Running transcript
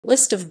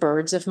List of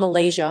birds of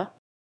Malaysia.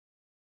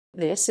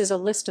 This is a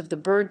list of the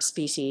bird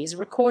species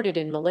recorded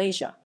in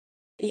Malaysia.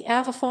 The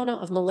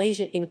avifauna of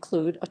Malaysia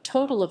include a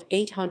total of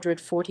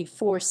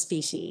 844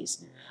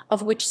 species,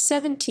 of which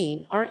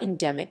 17 are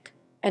endemic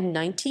and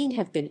 19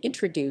 have been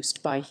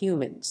introduced by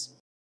humans.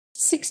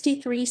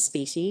 63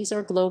 species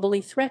are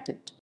globally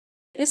threatened.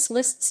 This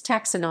lists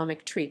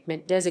taxonomic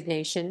treatment,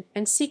 designation,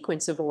 and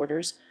sequence of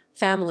orders,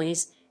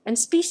 families, and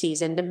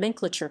species and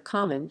nomenclature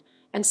common,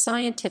 and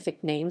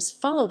scientific names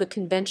follow the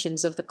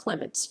conventions of the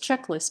Clements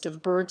Checklist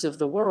of Birds of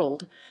the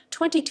World,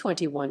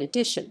 2021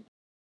 edition.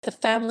 The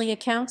family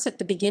accounts at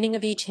the beginning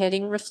of each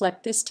heading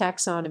reflect this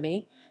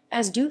taxonomy,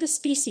 as do the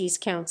species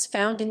counts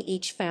found in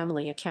each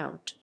family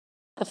account.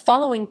 The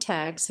following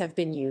tags have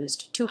been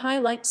used to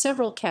highlight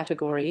several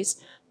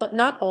categories, but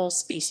not all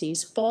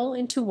species fall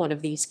into one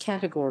of these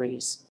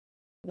categories.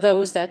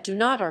 Those that do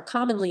not are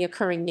commonly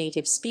occurring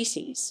native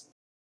species.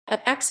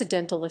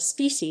 Accidental, a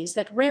species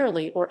that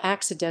rarely or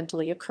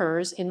accidentally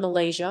occurs in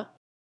Malaysia.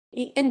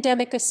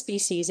 Endemic, a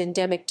species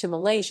endemic to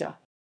Malaysia.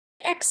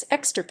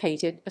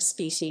 Extirpated, a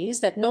species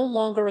that no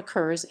longer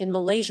occurs in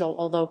Malaysia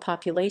although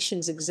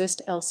populations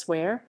exist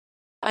elsewhere.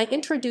 I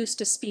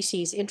introduced, a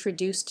species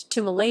introduced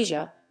to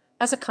Malaysia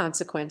as a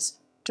consequence,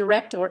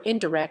 direct or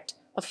indirect,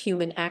 of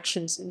human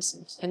actions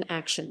and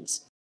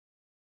actions.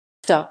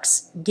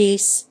 Ducks,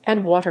 geese,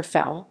 and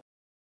waterfowl.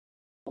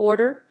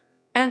 Order: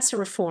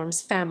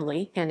 Anseriformes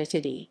family,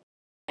 Anatidae.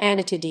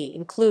 Anatidae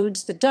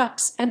includes the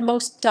ducks and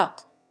most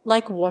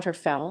duck-like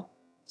waterfowl,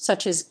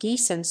 such as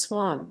geese and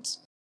swans.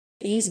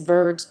 These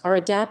birds are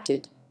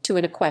adapted to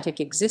an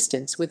aquatic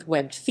existence with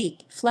webbed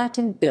feet,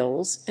 flattened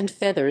bills, and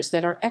feathers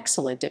that are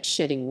excellent at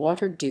shedding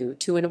water due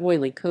to an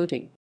oily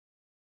coating.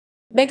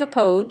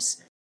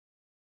 Megapodes.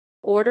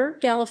 Order: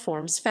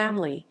 Galliformes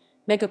family,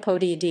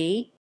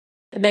 Megapodidae.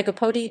 The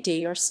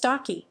Megapodidae are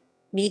stocky,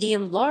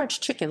 medium-large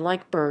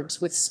chicken-like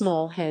birds with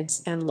small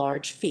heads and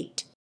large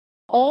feet.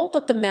 All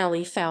but the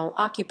mallee fowl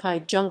occupy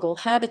jungle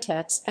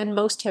habitats and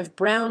most have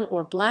brown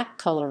or black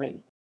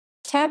coloring.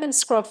 Tab and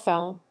scrub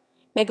fowl,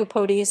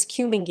 Megapodius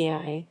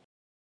cumingii.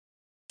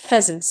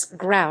 Pheasants,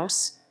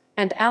 grouse,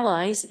 and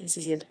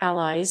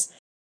allies.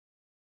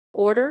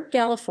 Order: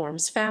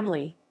 Galliformes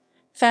family,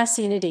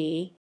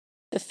 Phascinidae.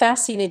 The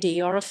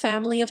Phascinidae are a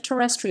family of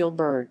terrestrial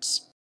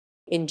birds.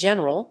 In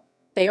general,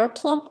 they are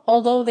plump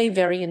although they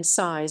vary in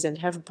size and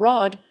have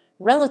broad,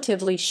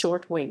 relatively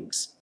short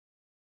wings.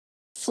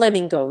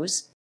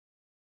 Flamingos.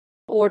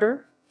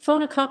 Order: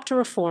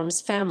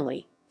 Phoenicopteriformes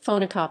family,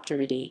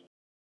 Phoenicopteridae.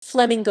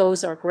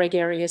 Flamingos are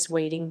gregarious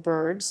wading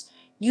birds,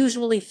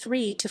 usually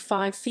 3 to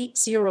 5 feet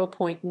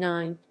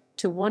 (0.9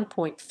 to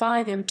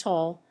 1.5 m)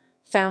 tall,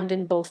 found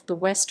in both the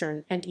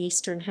western and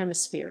eastern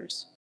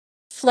hemispheres.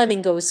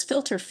 Flamingos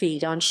filter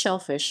feed on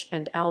shellfish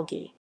and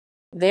algae.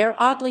 Their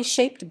oddly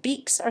shaped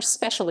beaks are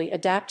specially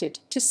adapted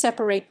to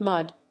separate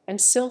mud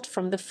and silt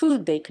from the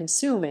food they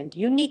consume and,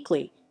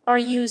 uniquely, are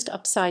used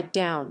upside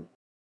down.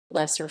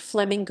 Lesser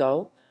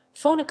flamingo,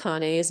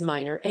 Phoenicanae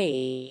minor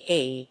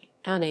a,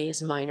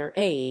 Anaeus minor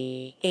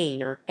a,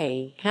 Aner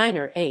a,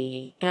 Hiner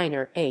a,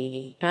 Hiner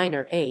a, Hiner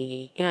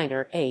a,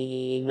 Hiner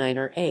a,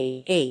 Minor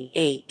a,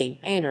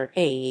 Hiner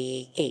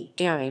a,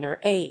 Hiner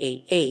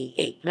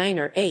a,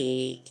 Minor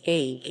a,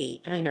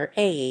 Hiner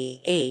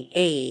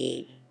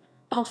a.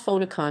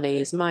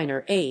 Alphonicanes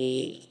minor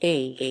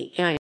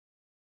a.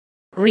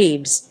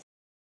 Grebes.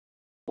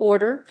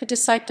 Order: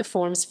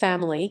 Caudiciptiformes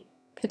family,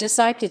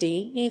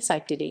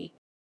 Caudiciptidae.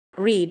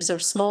 Grebes are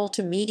small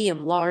to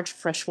medium-large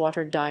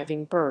freshwater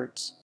diving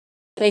birds.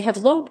 They have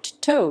lobed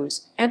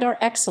toes and are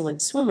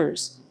excellent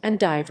swimmers and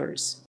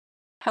divers.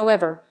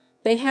 However,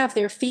 they have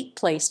their feet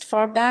placed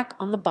far back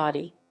on the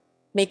body,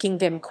 making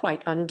them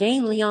quite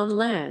ungainly on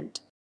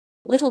land.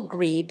 Little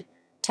grebe,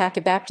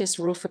 Tachybaptis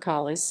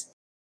ruficalis.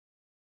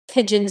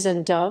 Pigeons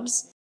and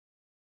doves.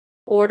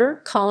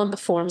 Order: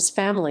 Columbiformes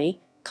family,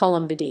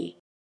 Columbidae.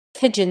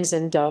 Pigeons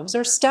and doves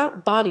are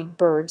stout-bodied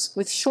birds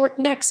with short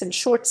necks and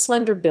short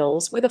slender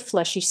bills with a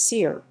fleshy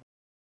cere.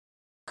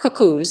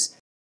 Cuckoos.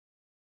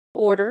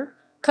 Order: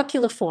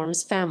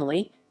 Cuculiformes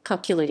family,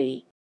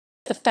 Cuculidae.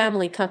 The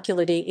family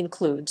Cuculidae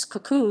includes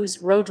cuckoos,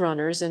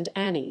 roadrunners, and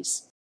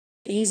annies.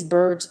 These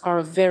birds are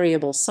of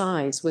variable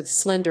size with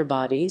slender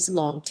bodies,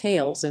 long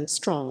tails, and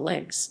strong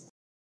legs.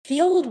 The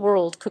Old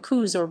World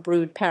cuckoos are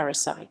brood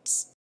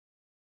parasites.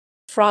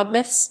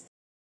 Frogmyths.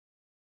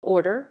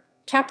 Order: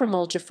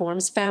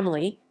 Caprimulgiformes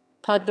family,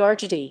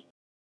 Podgargidae.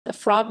 The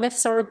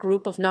frogmyths are a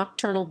group of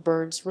nocturnal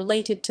birds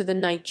related to the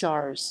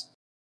nightjars.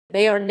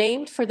 They are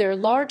named for their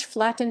large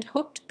flattened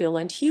hooked bill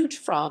and huge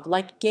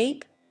frog-like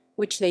gape,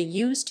 which they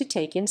use to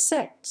take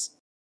insects.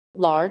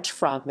 Large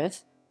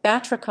frogmyth,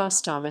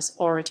 Batrachostomus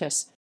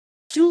auratus.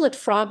 Jewlet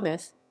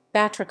frogmyth,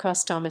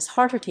 Batrachostomus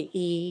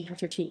hartertii.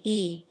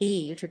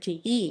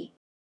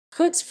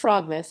 Hood's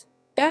frogmyth,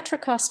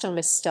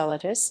 Batrachostomus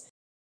stellatus.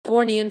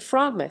 Bornean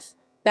frogmyth,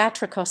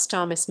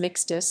 Batrachostomus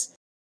mixtus.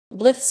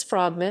 Blyth's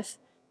frogmyth,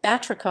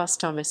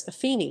 Batrachostomus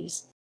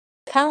affinis.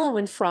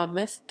 Palawan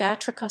frogmyth,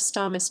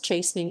 Batrachostomus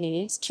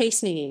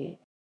chastenii.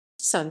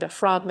 Sunda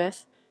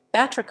frogmyth,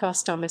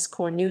 Batrachostomus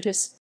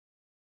cornutus.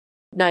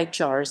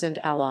 Nightjars and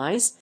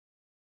allies.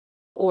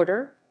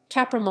 Order: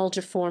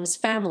 Caprimulgiformes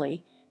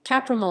family,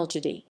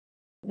 Caprimulgidae.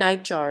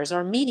 Nightjars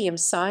are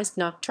medium-sized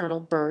nocturnal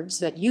birds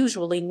that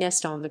usually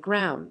nest on the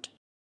ground.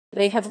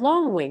 They have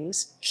long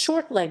wings,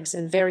 short legs,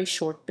 and very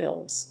short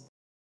bills.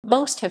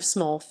 Most have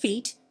small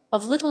feet,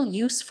 of little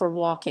use for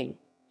walking,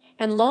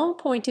 and long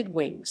pointed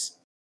wings.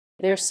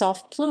 Their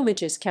soft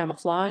plumage is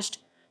camouflaged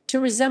to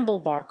resemble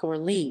bark or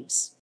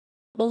leaves.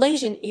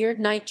 Malaysian eared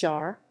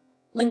nightjar,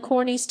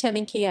 Lyncornis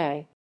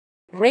temminckii.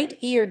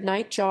 Great-eared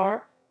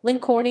nightjar,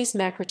 Lyncornis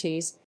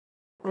macrotes.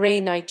 Gray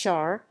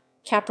nightjar,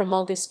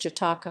 Caprimulgus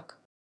jataca.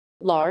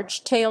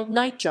 Large-tailed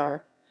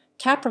nightjar,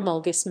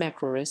 Caprimulgus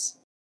macroris.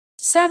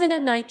 Savannah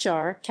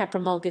nightjar,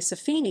 Caprimulgus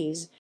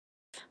affinis.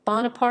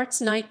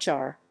 Bonaparte's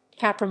nightjar,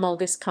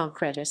 Caprimulgus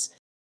concretus.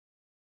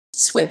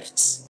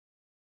 Swifts.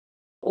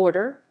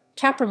 Order: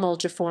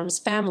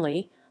 Caprimulgiformes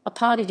family,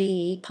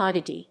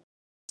 Apodidae.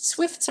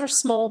 Swifts are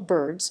small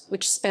birds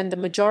which spend the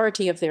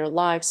majority of their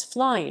lives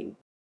flying.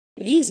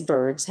 These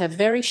birds have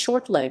very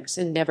short legs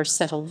and never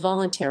settle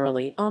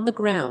voluntarily on the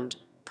ground,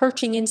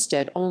 perching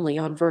instead only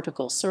on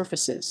vertical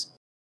surfaces.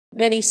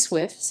 Many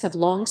swifts have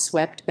long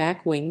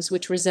swept-back wings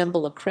which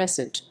resemble a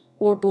crescent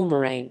or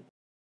boomerang.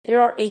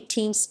 There are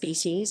 18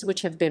 species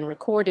which have been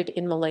recorded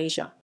in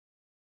Malaysia.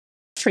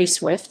 Tree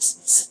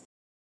swifts.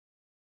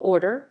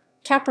 Order: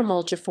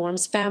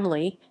 Caprimulgiformes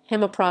family,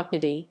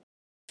 Hemiprocnidae.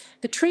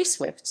 The tree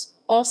swifts,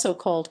 also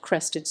called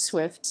crested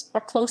swifts,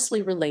 are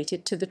closely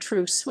related to the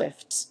true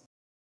swifts.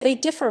 They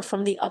differ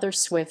from the other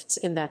swifts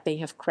in that they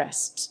have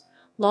crests,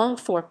 long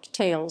forked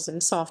tails,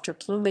 and softer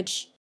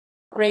plumage.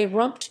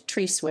 Gray-rumped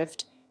tree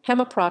swift,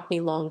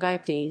 Hemiprocne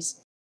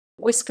longiipes.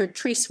 Whiskered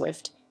tree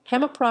swift,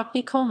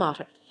 Hemiprocne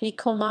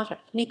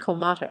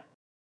nicomata.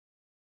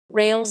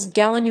 Rails,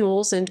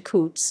 gallinules, and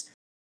coots.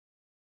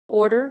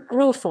 Order: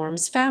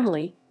 Gruiformes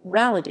family,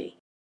 Rallidae.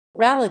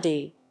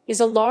 Rallidae is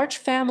a large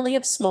family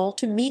of small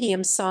to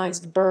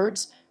medium-sized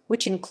birds,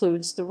 which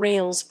includes the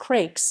rails,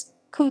 crakes,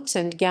 coots,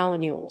 and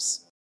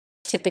gallinules.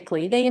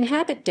 Typically, they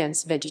inhabit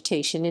dense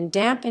vegetation in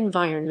damp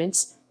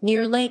environments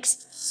near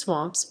lakes,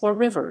 swamps, or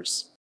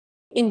rivers.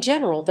 In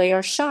general, they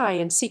are shy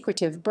and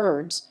secretive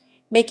birds,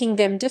 making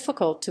them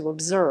difficult to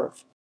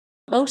observe.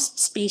 Most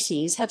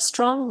species have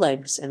strong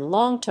legs and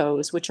long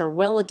toes which are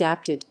well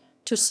adapted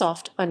to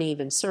soft,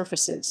 uneven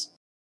surfaces.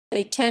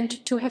 They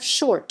tend to have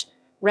short,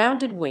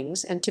 rounded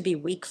wings and to be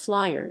weak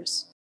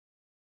flyers.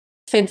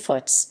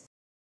 Finfoots.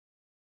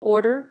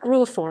 Order: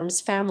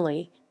 Gruiformes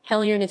family,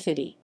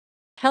 Heliornithidae.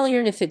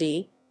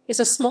 Heliornithidae is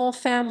a small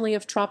family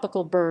of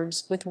tropical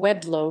birds with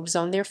webbed lobes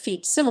on their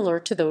feet similar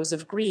to those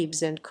of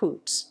grebes and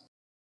coots.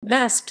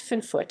 Masked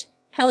finfoot,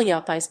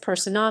 Heliopis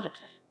personata.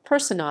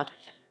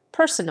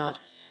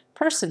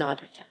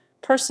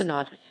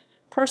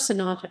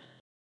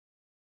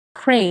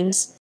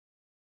 Cranes.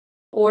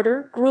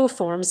 Order: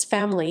 Gruiformes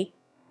family,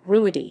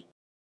 Gruidae.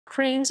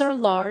 Cranes are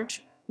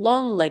large,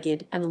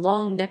 long-legged, and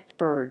long-necked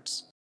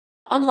birds.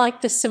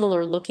 Unlike the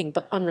similar-looking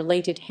but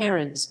unrelated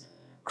herons,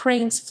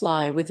 cranes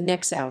fly with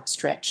necks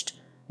outstretched,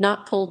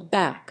 not pulled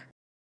back.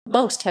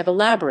 Most have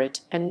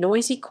elaborate and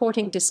noisy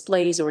courting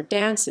displays or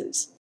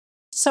dances.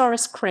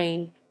 Saurus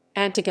crane,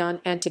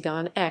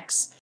 Antigon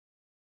X.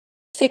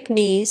 Thick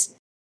knees.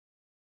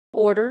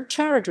 Order: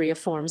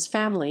 Charadriiformes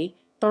family,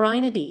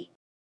 Barainidae.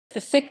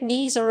 The thick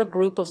knees are a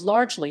group of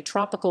largely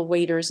tropical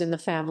waders in the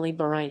family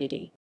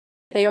Barainidae.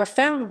 They are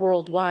found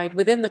worldwide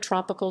within the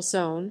tropical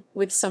zone,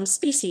 with some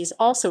species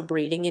also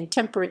breeding in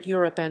temperate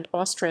Europe and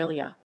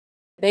Australia.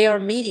 They are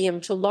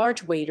medium to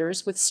large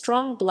waders with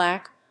strong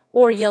black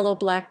or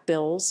yellow-black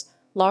bills,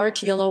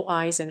 large yellow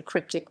eyes, and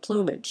cryptic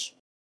plumage.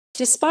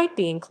 Despite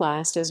being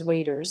classed as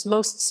waders,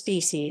 most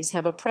species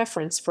have a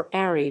preference for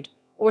arid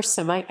or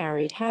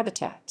semi-arid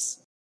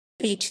habitats.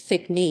 Beach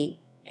thick knee,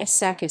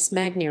 Essacus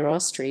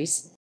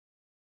magniorostris.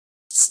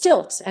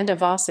 Stilts and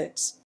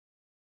avocids.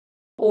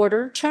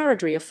 Order: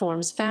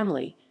 Charadriiformes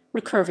family,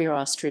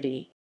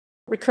 Recurvirostриdae.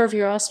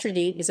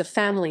 Recurvirostриdae is a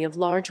family of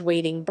large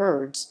wading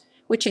birds,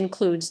 which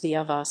includes the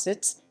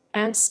avocids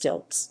and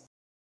stilts.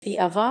 The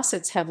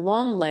avocids have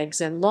long legs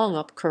and long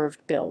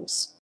upcurved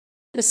bills.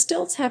 The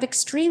stilts have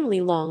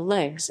extremely long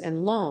legs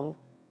and long,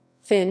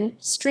 thin,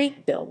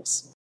 straight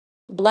bills.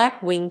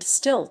 Black-winged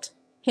stilt,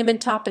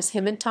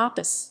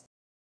 Himantopus.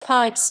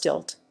 Pied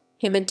stilt,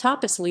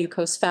 Himantopus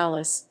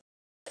leucosphalis.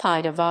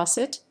 Pied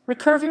avocet,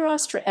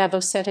 Recurvirostra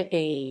avoceta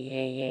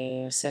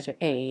a.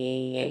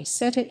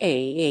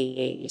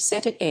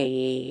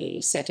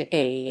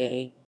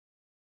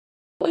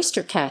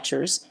 Oyster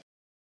catchers.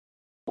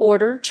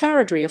 Order: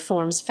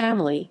 Charadriiformes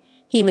family,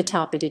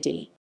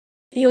 Hematopididae.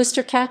 The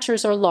oyster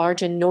catchers are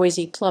large and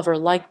noisy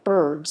plover-like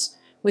birds,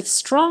 with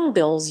strong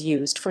bills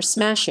used for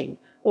smashing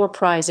or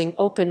prizing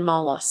open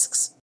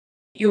mollusks.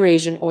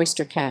 Eurasian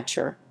oyster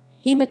catcher,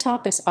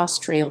 Hematopus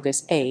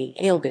australgus a.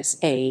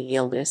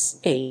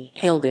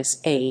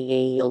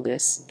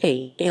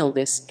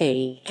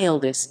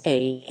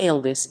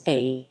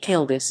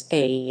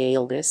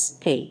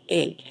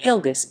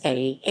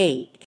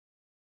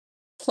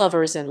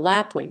 Plovers and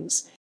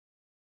lapwings.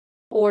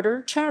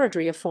 Order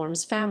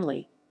Charadriiformes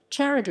family,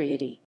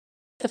 Charadriidae.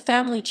 The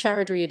family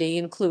Charadriidae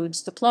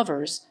includes the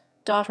plovers,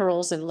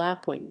 dotterels, and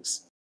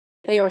lapwings.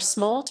 They are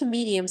small to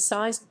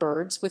medium-sized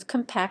birds with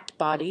compact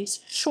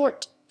bodies,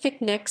 short,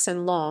 thick necks,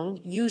 and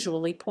long,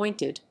 usually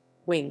pointed,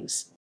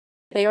 wings.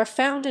 They are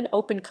found in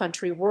open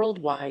country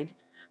worldwide,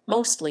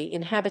 mostly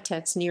in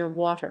habitats near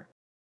water.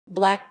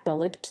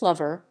 Black-bellied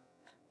plover,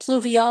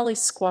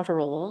 Pluvialis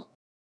squatterella,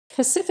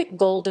 Pacific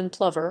golden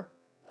plover,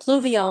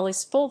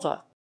 Pluvialis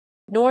fulva.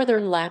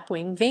 Northern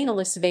lapwing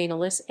Vanellus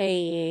Vanellus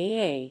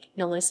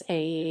Analis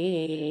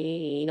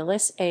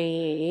Analis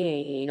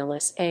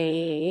Analis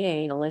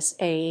Analis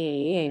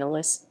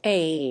Analis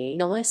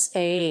Analis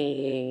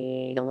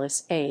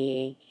Analis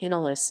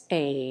Analis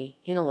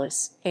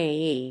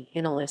Analis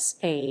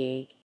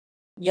Analis.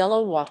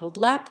 Yellow wattled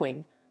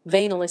lapwing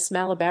Vanellus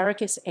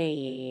malabaricus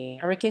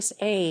Aricus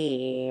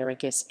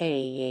Aricus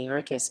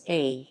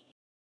Aricus.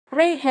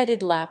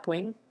 Gray-headed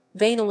lapwing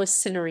Vanellus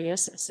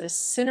cinereus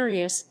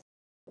cinereus.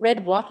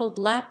 Red-wattled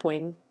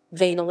lapwing,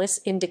 Vanellus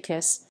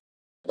indicus.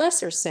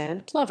 Lesser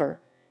sand plover,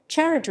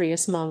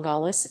 Charadrius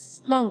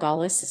mongalis,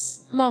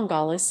 mongalis,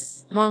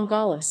 mongalis,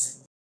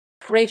 mongalis.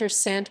 Greater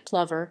sand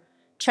plover,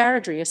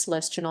 Charadrius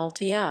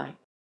lestionaltii.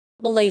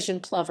 Malaysian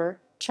plover,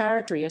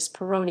 Charadrius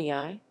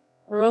peronii,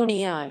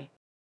 peronii.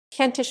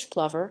 Kentish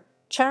plover,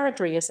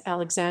 Charadrius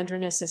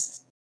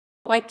alexandrinensis.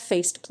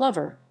 White-faced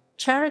plover,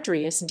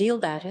 Charadrius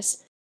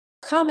dealbatus.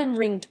 Common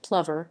ringed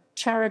plover,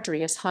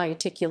 Charadrius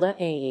hyaticula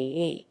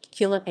a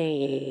cula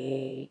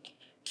a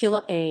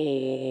cula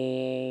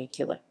a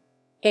cula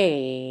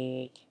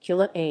a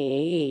cula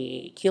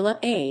a cula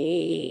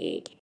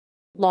a.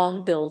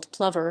 Long-billed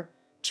plover,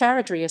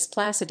 Charadrius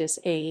placidus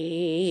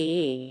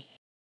a.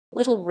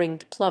 Little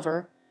ringed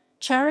plover,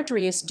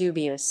 Charadrius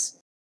dubius.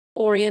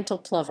 Oriental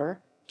plover,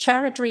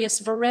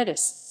 Charadrius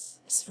viridis,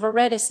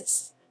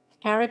 viridis,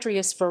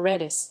 Charadrius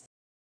viridis.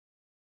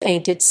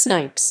 Painted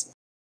snipes.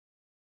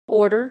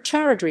 Order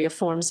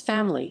Charadriiformes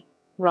family,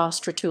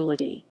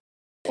 Rostratulidae.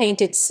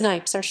 Painted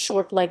snipes are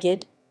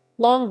short-legged,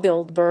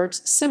 long-billed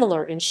birds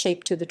similar in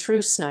shape to the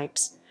true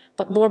snipes,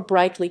 but more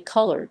brightly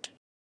colored.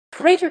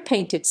 Greater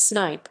painted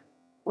snipe,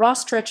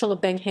 Rostretula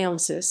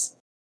benghalensis.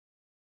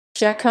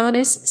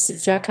 Jacanis,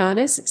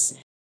 Jacanis.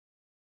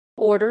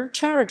 Order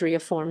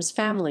Charadriiformes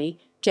family,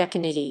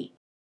 Jacanidae.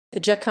 The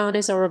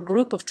jacanas are a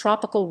group of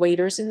tropical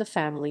waders in the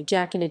family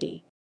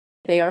Jacanidae.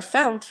 They are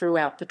found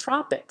throughout the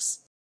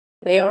tropics.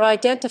 They are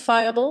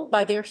identifiable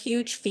by their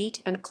huge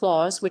feet and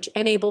claws, which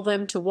enable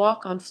them to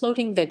walk on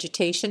floating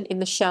vegetation in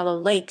the shallow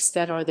lakes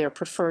that are their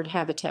preferred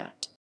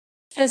habitat.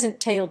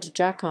 Pheasant-tailed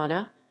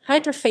jacana,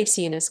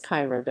 Hydrophacianus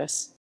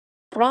chirurgus.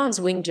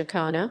 Bronze-winged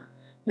jacana,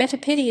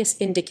 Metapodius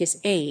indicus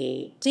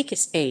a,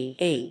 Dicus a,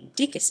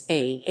 Dicus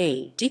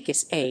a,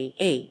 Dicus a,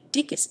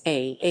 Dicus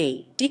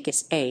a,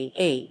 Dicus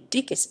a,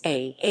 Dicus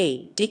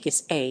a,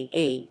 Dicus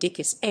a,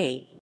 Dicus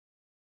a.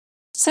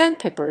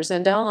 Sandpipers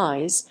and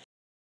allies.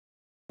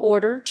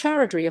 Order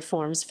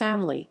Charadriiformes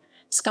family,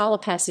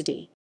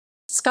 Scolopacidae.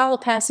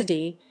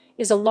 Scolopacidae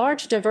is a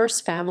large diverse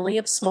family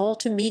of small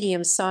to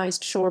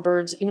medium-sized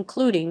shorebirds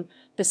including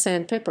the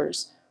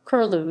sandpipers,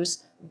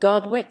 curlews,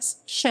 godwits,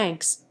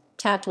 shanks,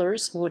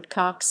 tattlers,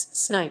 woodcocks,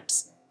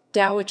 snipes,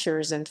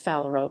 dowitchers, and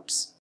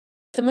phalaropes.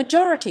 The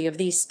majority of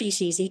these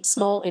species eat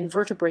small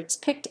invertebrates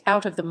picked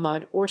out of the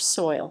mud or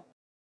soil.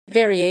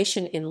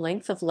 Variation in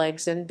length of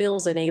legs and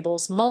bills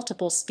enables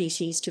multiple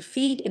species to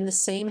feed in the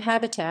same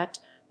habitat,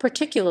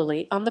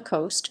 particularly on the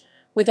coast,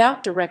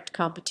 without direct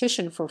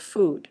competition for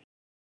food.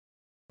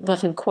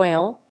 Button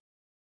quail.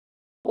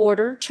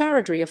 Order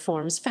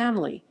Charadriiformes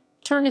family,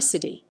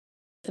 Turnicidae.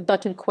 The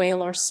button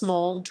quail are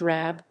small,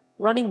 drab,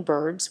 running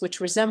birds which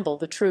resemble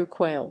the true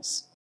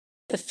quails.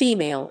 The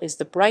female is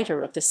the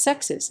brighter of the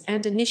sexes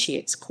and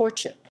initiates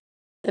courtship.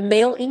 The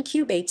male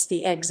incubates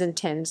the eggs and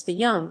tends the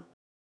young.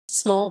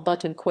 Small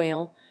button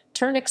quail,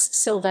 Turnix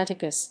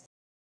sylvaticus.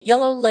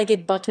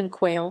 Yellow-legged button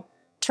quail,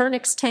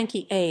 Turnix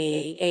tanki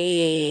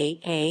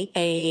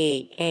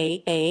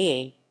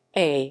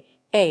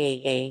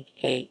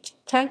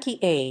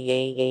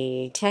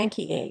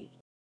tanki.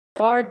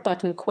 Barred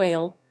button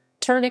quail,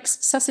 Turnix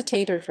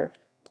suscitator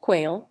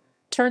quail,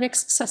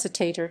 Turnix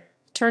suscitator,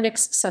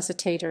 Turnix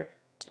suscitator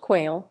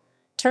quail,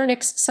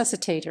 Turnix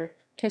suscitator,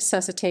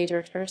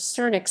 suscitator,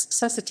 Turnix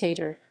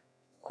suscitator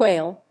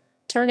quail,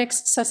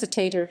 Turnix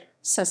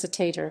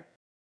suscitator.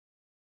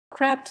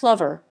 Crab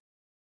plover.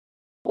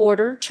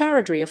 Order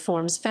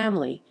Charadriiformes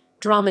family,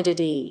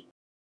 Dromaeidae.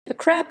 The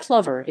crab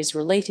plover is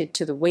related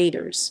to the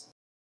waders.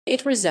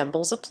 It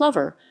resembles a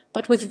plover,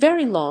 but with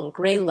very long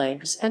gray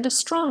legs and a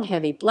strong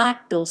heavy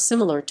black bill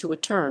similar to a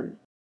tern.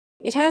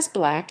 It has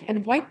black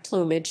and white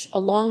plumage, a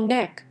long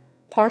neck,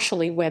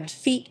 partially webbed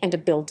feet, and a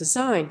bill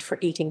designed for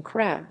eating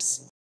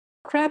crabs.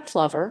 Crab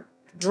plover,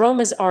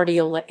 Dromas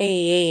ardiola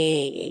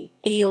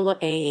diola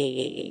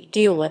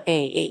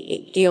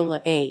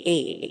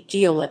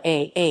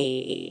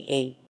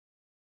diola.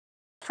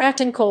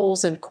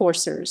 Pratincoles and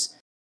coursers.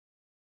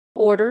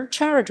 Order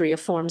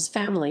Charadriiformes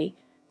family,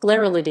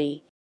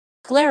 Gliralidae.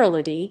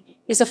 Gliralidae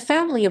is a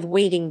family of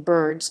wading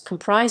birds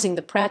comprising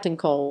the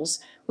pratincoles,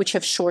 which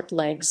have short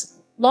legs,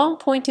 long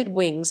pointed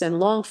wings and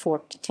long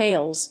forked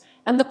tails,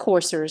 and the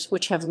coursers,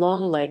 which have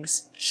long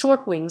legs,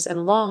 short wings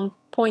and long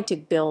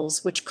pointed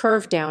bills which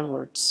curve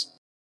downwards.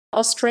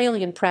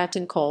 Australian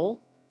pratincole,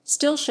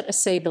 Stiltia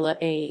acebilla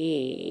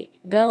a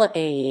bella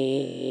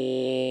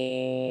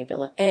a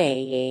bella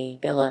a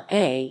bella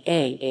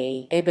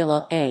a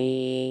bella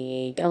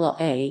a bella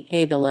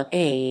a bella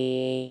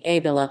a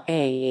bella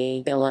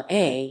a bella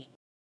a.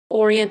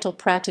 Oriental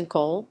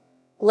pratincole,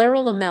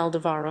 Glerula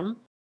maldivarum.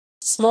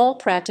 Small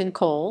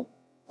pratincole,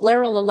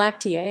 Glerula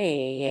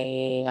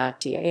lactea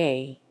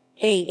lactea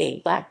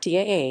a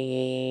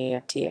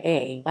lactea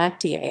lactea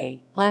lactea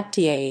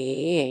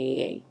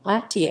lactea lactea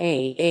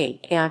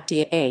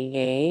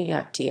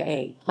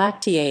lactea lactea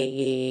lactea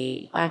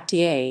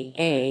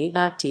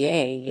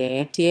lactea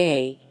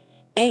lactea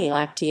a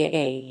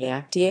lactea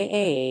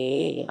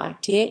lactea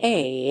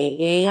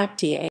lactea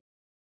lactea.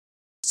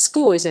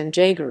 Skuas and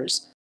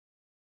jaegers.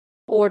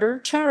 Order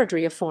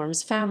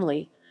Charadriiformes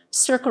family,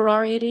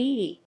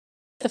 Stercorariidae.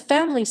 The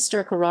family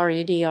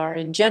Stercorariidae are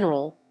in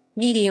general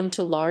medium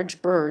to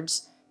large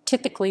birds,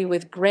 typically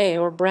with gray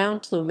or brown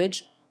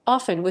plumage,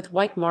 often with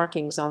white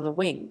markings on the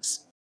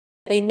wings.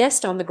 They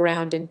nest on the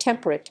ground in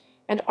temperate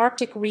and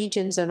Arctic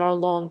regions and are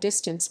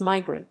long-distance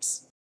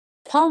migrants.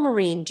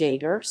 Palmarine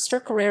jaeger,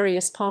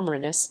 Stercorarius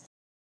palmarinus.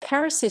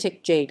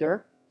 Parasitic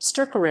jaeger,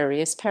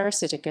 Stercorarius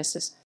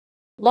parasiticus.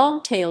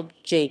 Long-tailed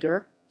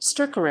jaeger,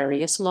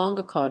 Stercorarius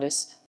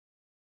longicaudus.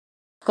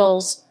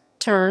 Gulls,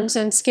 terns,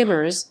 and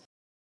skimmers.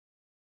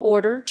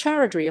 Order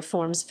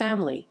Charadriiformes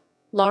family,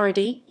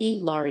 Laridae e.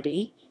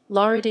 Laridae,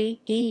 Laridae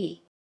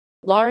e.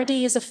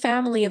 Laridae is a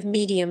family of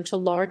medium to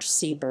large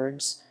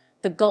seabirds,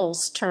 the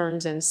gulls,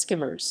 terns, and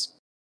skimmers.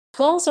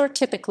 Gulls are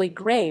typically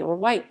gray or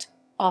white,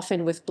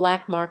 often with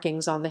black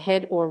markings on the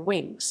head or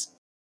wings.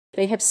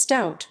 They have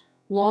stout,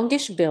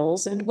 longish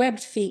bills and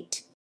webbed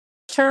feet.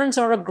 Terns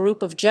are a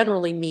group of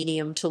generally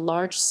medium to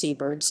large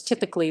seabirds,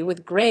 typically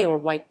with gray or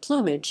white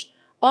plumage,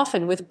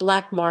 often with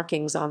black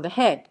markings on the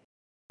head.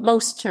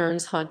 Most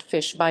terns hunt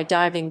fish by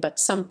diving, but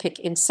some pick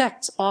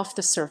insects off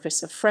the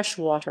surface of fresh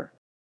water.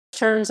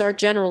 Terns are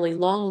generally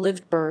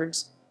long-lived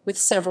birds, with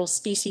several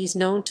species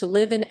known to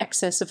live in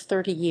excess of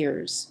 30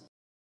 years.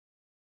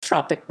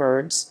 Tropic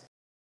birds.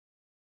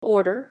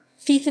 Order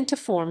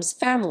Phaethontiformes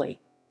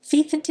family,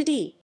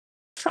 Phaethontidae.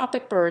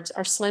 Tropic birds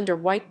are slender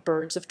white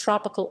birds of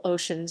tropical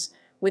oceans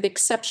with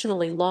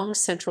exceptionally long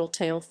central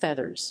tail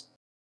feathers.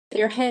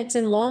 Their heads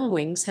and long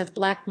wings have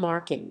black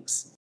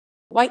markings.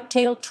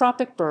 White-tailed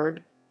tropic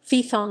bird,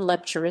 Phaethon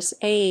lepturus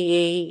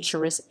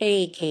aeaturus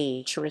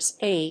aeaturus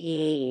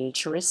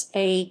aeaturus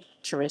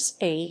aeaturus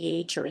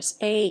aeaturus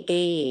aeaturus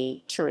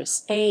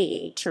aeaturus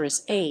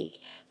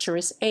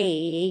aeaturus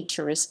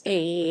aeaturus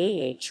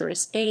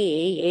aeaturus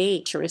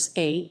aeaturus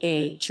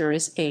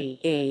aeaturus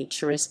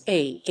aeaturus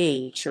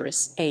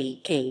aeaturus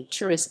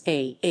aeaturus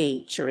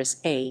aeaturus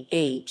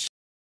aeaturus.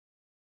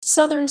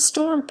 Southern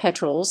storm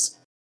petrels.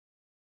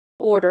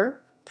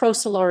 Order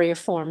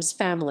Procellariiformes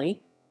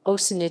family,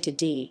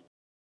 Ocenitidae.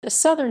 The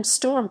southern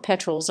storm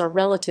petrels are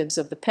relatives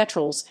of the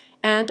petrels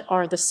and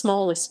are the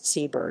smallest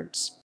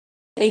seabirds.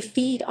 They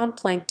feed on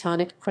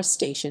planktonic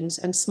crustaceans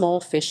and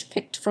small fish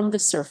picked from the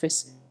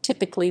surface,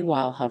 typically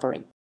while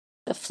hovering.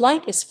 The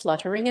flight is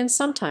fluttering and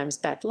sometimes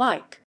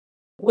bat-like.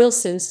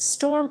 Wilson's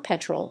storm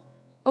petrel,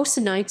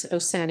 Ocenites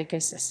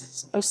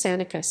oceanicus,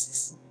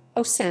 oceanicus,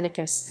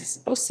 oceanicus,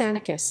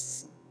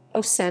 oceanicus,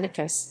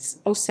 oceanicus,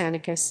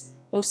 oceanicus,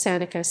 oceanicus,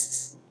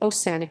 oceanicus,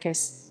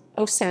 oceanicus,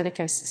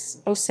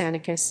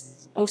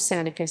 oceanicus,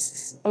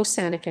 oceanicus,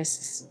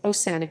 oceanicus,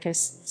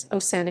 oceanicus,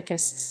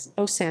 oceanicus,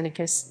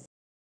 oceanicus.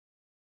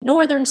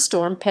 Northern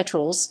storm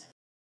petrels.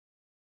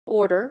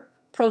 Order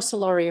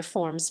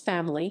Procellariiformes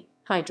family,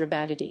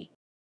 Hydrabatidae.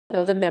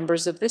 Though the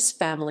members of this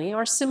family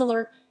are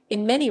similar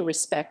in many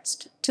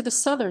respects to the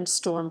southern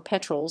storm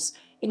petrels,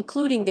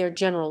 including their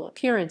general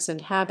appearance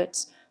and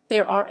habits,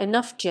 there are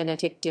enough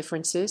genetic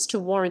differences to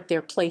warrant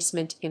their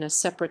placement in a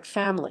separate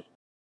family.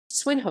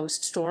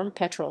 Swinhost storm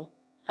petrel,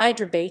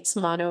 Hydrabates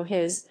mono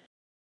his.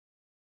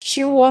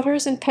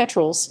 Shearwaters and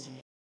petrels.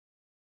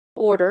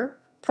 Order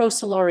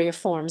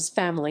Procellariiformes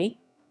family,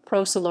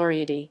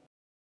 Procellariidae.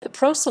 The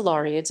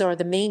procellariids are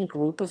the main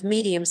group of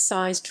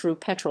medium-sized true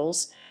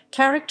petrels,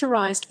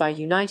 characterized by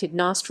united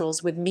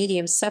nostrils with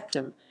medium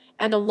septum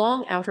and a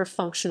long outer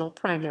functional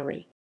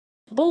primary.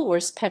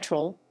 Bulwer's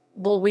petrel,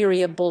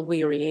 Bulweria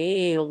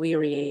bulweriae,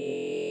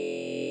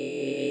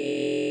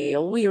 bulweriae,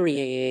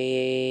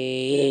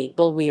 bulweriae,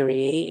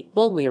 bulweriae,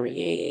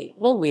 bulweriae,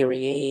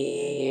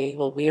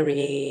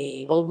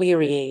 bulweriae, bulweriae,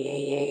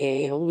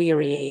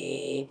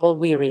 bulweriae,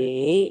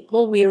 bulweriae,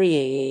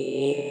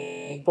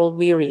 bulweriae,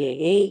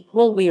 bulweriae,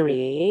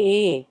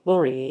 bulweriae,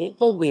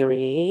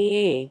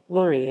 bulweriae,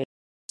 bulweriae.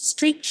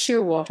 Streaked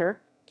shearwater,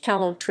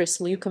 Calotris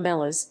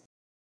leucomelas.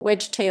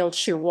 Wedge-tailed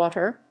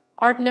shearwater,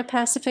 Ardna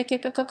pacifica,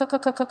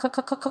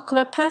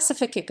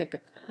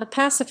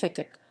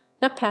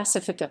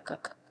 Pacifica,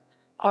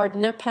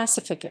 Ardna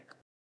pacifica.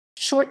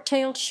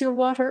 Short-tailed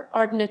shearwater,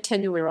 Ardena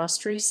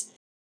tenuirostris.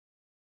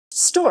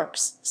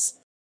 Storks.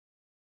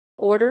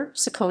 Order,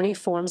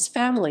 Siconiiformes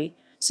family,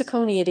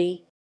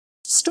 Siconiidae.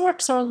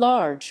 Storks are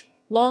large,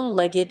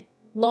 long-legged,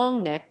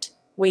 long-necked,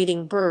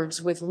 wading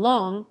birds with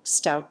long,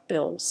 stout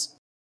bills.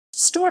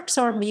 Storks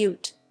are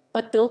mute,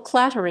 but bill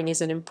clattering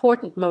is an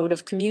important mode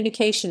of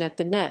communication at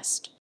the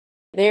nest.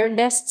 Their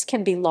nests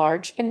can be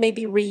large and may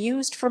be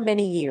reused for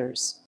many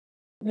years.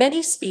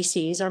 Many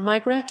species are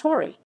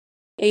migratory.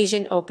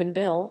 Asian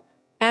openbill,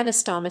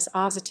 Anastomus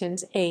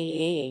ossitans,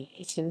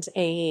 aatins,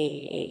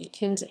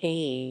 aatins,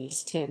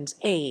 aatins,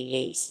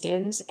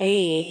 aatins,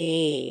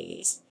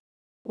 aatins.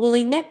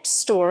 Woolly-necked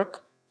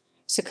stork,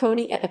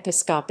 Ciconia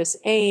episcopus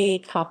a,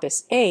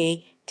 copus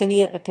a,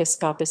 Tenia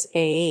episcopus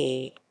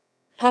a,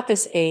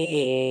 copus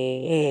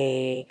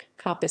a,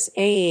 copus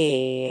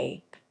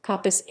a,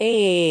 copus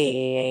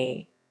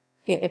a,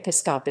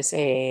 episcopus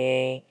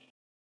a.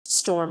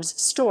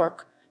 Storm's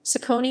stork,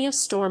 Ciconia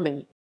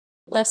storming.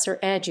 Lesser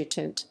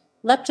adjutant,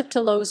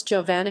 Leptoptilos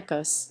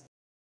javanicus.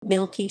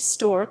 Milky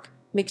stork,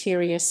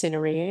 Micteria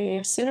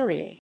cinerae,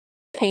 cinerae.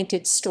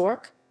 Painted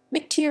stork,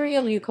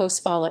 Micteria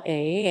leucosphala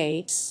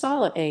a,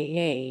 sala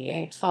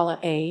a, phala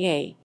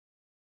a.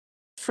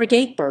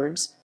 Frigate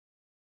birds.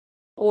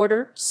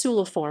 Order,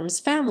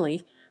 Suliformes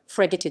family,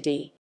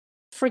 Fregatidae.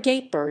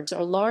 Frigate birds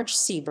are large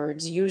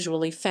seabirds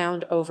usually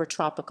found over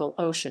tropical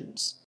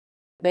oceans.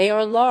 They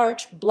are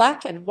large,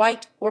 black and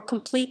white or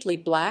completely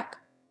black,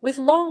 with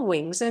long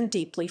wings and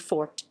deeply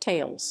forked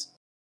tails.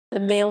 The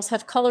males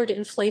have colored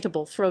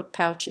inflatable throat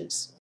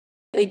pouches.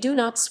 They do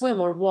not swim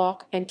or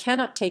walk and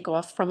cannot take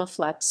off from a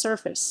flat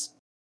surface.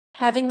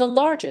 Having the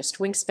largest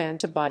wingspan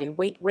to body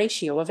weight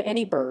ratio of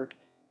any bird,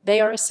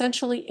 they are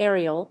essentially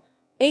aerial,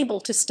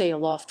 able to stay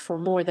aloft for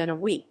more than a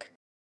week.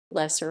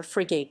 Lesser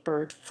frigate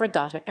bird,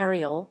 Fregata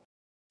aerial.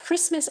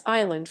 Christmas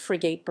Island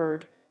frigate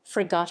bird,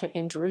 Fregata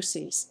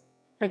andrewsis.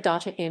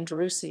 Fregata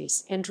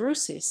andrewsis,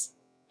 andrewsis,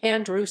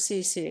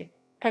 andrewsis,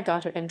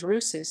 Fregata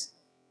andrewsis.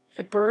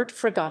 A bird,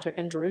 Fregata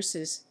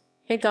andrewsis,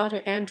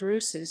 Fregata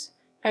andrewsis,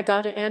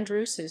 Fregata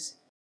andrewsis.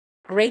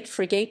 Great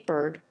frigate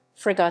bird,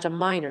 Fregata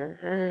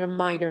minor,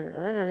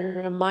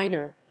 minor,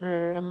 minor,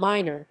 minor,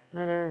 minor,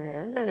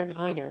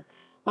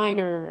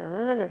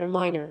 minor,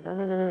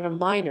 minor,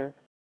 minor.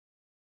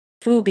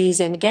 Boobies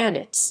and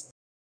gannets.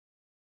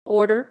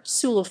 Order,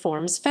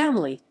 Suliformes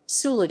family,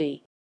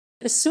 Sulidae.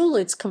 The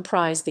sulids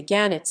comprise the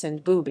gannets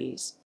and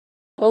boobies.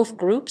 Both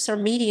groups are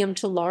medium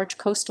to large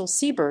coastal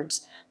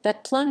seabirds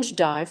that plunge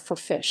dive for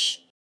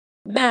fish.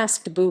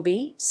 Masked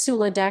booby,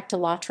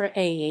 Suladactylatra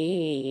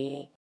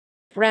a.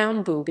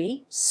 Brown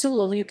booby,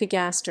 Sula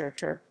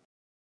leucogaster.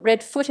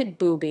 Red-footed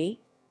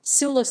booby,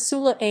 Sula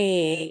Sula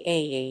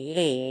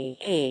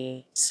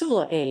a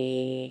Sula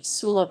a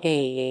Sula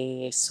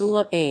a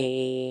Sula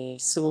a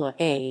Sula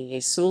a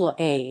Sula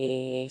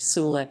a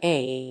Sula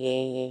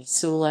a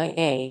Sula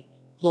a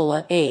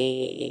Lula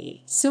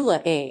a Sula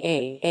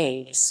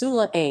a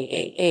Sula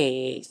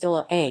a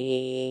Sula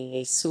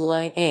a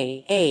Sula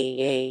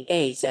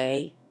a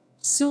say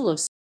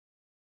Sulus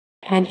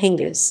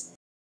Anhingas.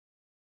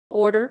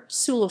 Order,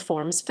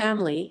 Suliformes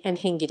family,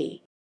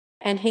 Anhingidae.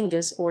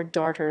 Anhingas or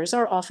darters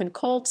are often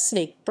called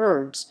snake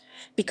birds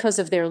because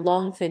of their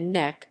long thin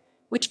neck,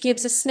 which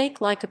gives a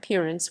snake-like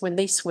appearance when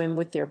they swim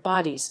with their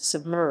bodies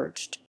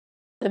submerged.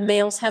 The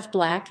males have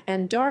black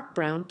and dark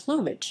brown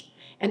plumage,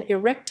 an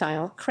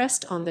erectile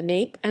crest on the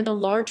nape and a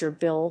larger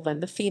bill than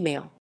the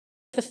female.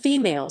 The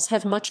females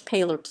have much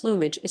paler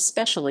plumage,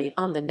 especially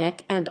on the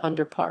neck and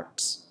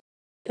underparts.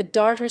 The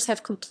darters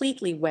have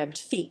completely webbed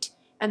feet,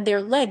 and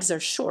their legs are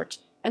short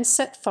and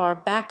set far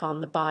back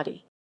on the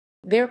body.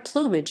 Their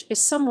plumage is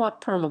somewhat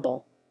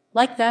permeable,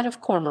 like that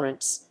of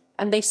cormorants,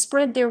 and they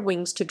spread their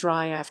wings to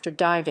dry after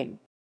diving.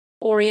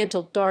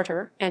 Oriental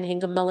darter,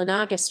 Anhinga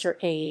melanagaster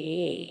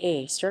a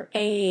gaster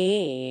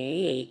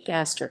a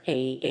gaster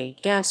a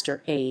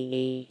gaster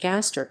a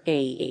gaster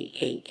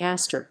a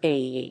gaster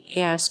a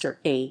gaster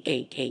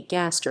a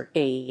gaster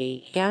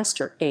a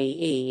gaster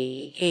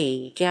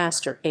a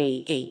gaster a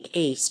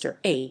gaster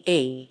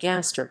a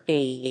gaster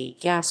a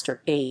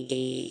gaster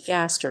a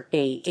gaster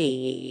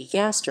a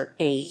gaster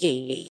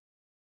a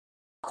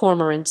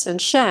cormorants and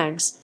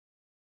shags.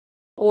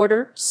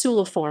 Order,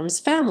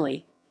 Suliformes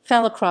family,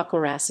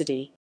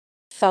 Phalacrocoracidae.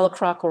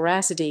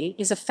 Phalacrocoracidae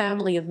is a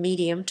family of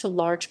medium to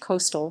large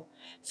coastal,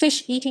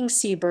 fish-eating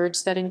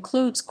seabirds that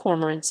includes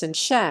cormorants and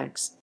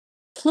shags.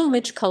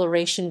 Plumage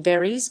coloration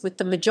varies, with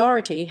the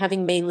majority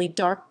having mainly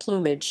dark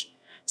plumage,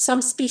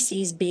 some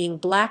species being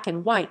black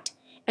and white,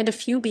 and a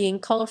few being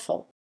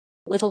colorful.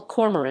 Little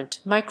cormorant,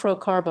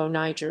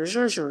 Microcarboniger,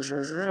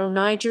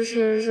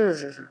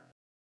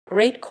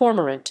 Great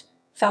cormorant,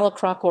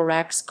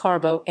 Phalacrocorax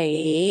carbo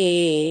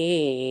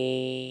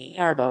a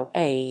arbo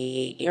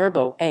a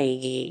arbo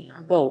a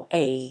arbo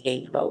a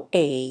arbo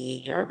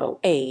a arbo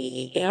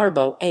a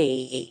arbo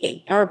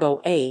a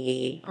arbo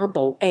a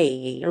arbo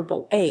a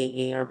arbo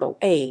a arbo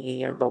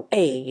a arbo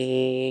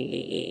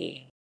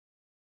a.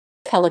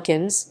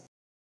 Pelicans.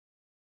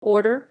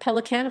 Order,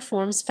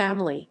 Pelecaniformes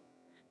family,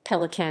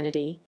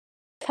 Pelecanidae.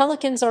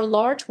 Pelicans are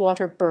large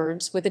water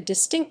birds with a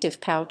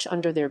distinctive pouch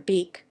under their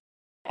beak.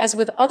 As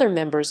with other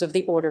members of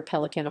the order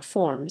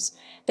Pelicaniformes,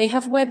 they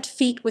have webbed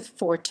feet with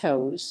 4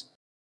 toes.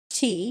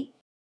 T.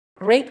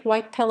 Great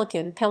white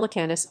pelican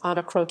Pelicanus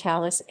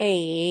autocrotalis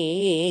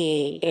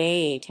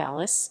a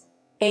talus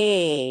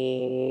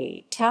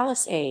a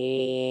talus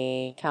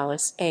a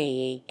talus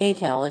a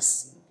talus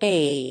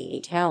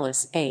a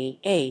talus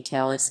a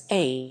talus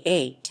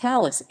a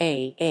talus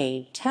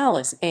a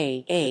talus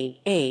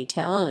a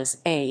talus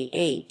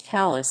a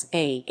talus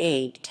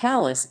a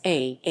talus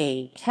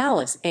a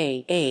talus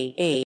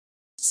a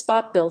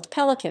spot-billed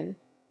pelican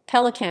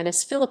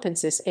Pelicanus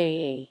philippensis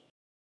a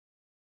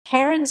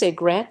herons,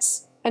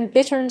 aigrettes, and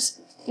bitterns.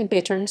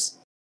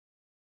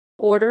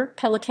 Order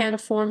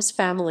Pelicaniformes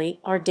family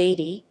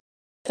Ardeidae.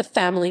 The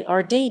family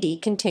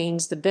Ardeidae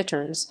contains the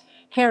bitterns,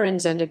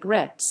 herons, and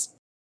aigrettes.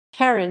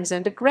 Herons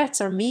and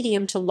aigrettes are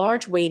medium to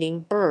large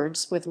wading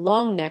birds with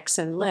long necks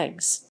and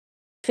legs.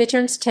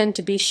 Bitterns tend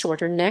to be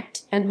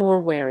shorter-necked and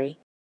more wary.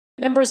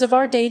 Members of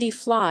Ardeidae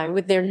fly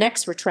with their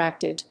necks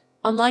retracted,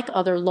 unlike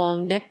other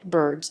long-necked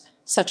birds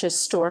such as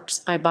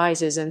storks,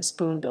 ibises, and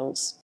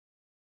spoonbills.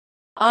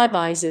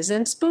 Ibises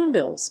and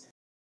spoonbills.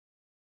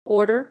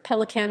 Order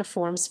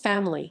Pelicaniformes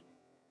family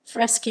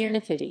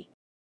Fresciornithidae.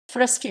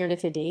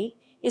 Fresciornithidae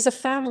is a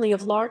family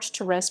of large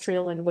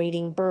terrestrial and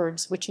wading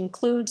birds which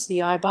includes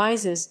the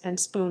ibises and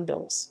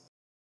spoonbills.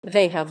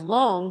 They have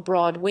long,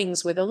 broad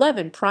wings with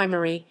 11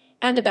 primary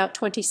and about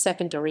 20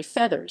 secondary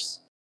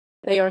feathers.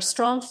 They are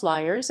strong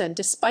flyers and,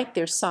 despite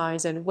their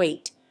size and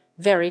weight,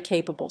 very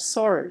capable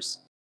soarers.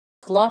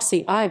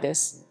 Glossy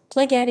ibis,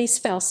 Plegates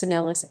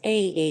falcinellus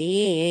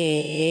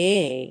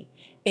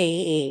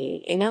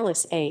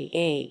Anellus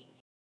a.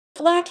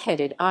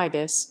 Black-headed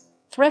ibis,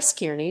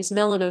 Thresciornis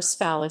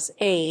melanocephalus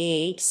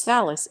a.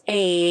 Salus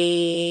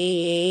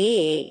a.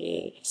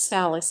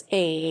 Salus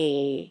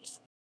a.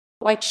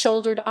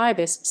 White-shouldered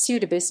ibis,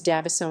 Pseudobis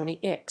davisoni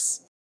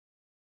X.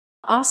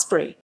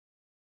 Osprey.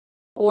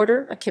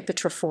 Order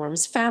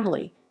Accipitriformes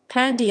family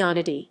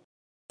Pandionidae.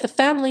 The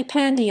family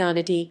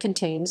Pandionidae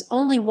contains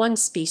only one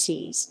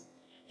species,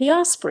 the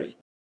osprey.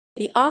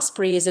 The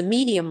osprey is a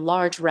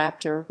medium-large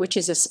raptor which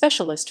is a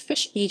specialist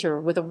fish-eater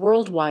with a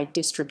worldwide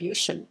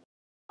distribution.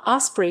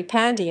 Osprey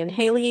Pandion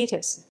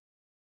haliatus.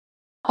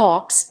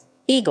 Hawks,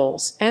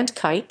 eagles, and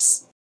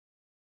kites.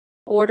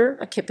 Order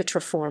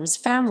Accipitriformes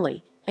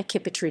family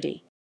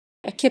Accipitridae.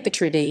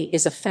 Accipitridae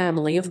is a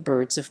family of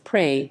birds of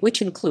prey which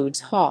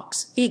includes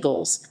hawks,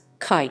 eagles,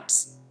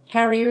 kites,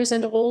 harriers,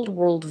 and Old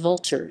World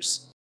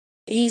vultures.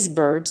 These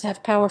birds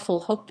have powerful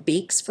hooked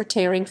beaks for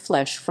tearing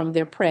flesh from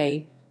their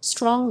prey,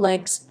 strong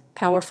legs,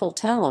 powerful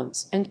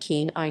talons, and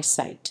keen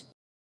eyesight.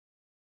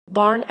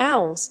 Barn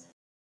owls.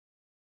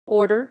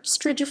 Order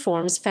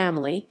Strigiformes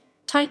family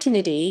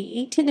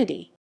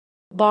Titanidae.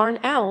 Barn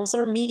owls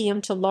are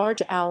medium to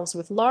large owls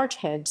with large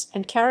heads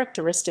and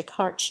characteristic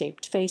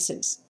heart-shaped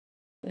faces.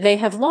 They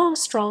have long,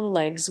 strong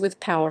legs with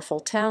powerful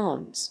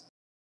talons.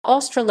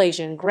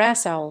 Australasian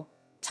grass owl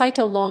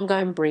Tyto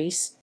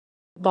longimbris.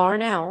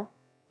 Barn owl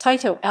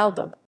Tyto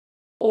album.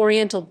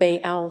 Oriental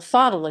bay owl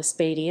Phodilus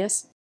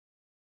badius.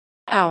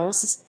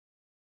 Owls.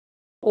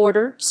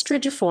 Order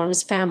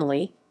Strigiformes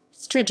family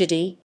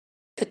Strigidae.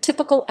 The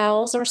typical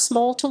owls are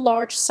small to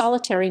large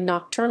solitary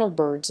nocturnal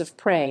birds of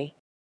prey.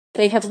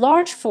 They have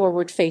large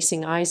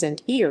forward-facing eyes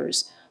and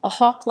ears, a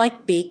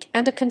hawk-like beak,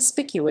 and a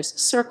conspicuous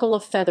circle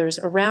of feathers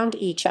around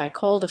each eye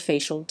called a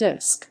facial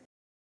disc.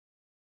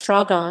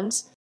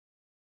 Trogons.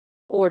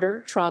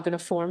 Order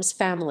Trogoniformes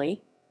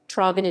family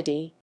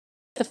Trogonidae.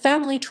 The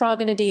family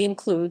Trogonidae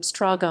includes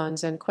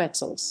trogons and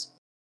quetzals.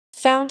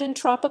 Found in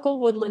tropical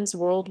woodlands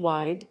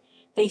worldwide,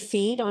 they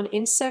feed on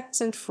insects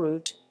and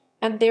fruit,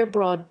 and their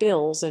broad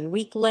bills and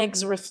weak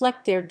legs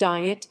reflect their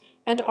diet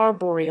and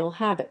arboreal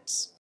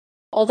habits.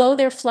 Although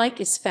their flight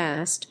is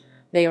fast,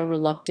 they are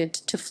reluctant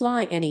to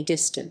fly any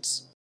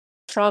distance.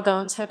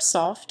 Trogons have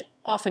soft,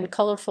 often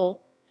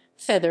colorful,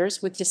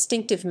 feathers with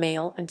distinctive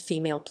male and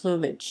female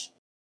plumage.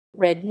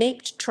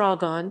 Red-naped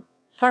trogon,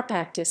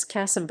 Harpactis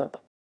cassambub.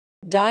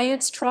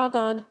 Diads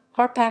trogon,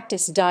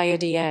 Harpactis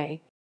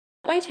diadae.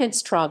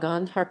 Whitehead's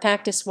trogon,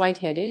 Harpactis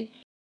whiteheaded.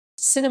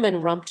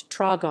 Cinnamon-rumped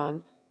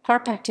trogon,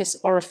 Harpactis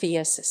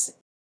aureophyasis.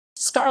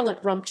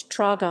 Scarlet-rumped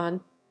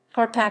trogon,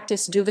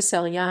 Harpactis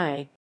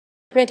duvicellii.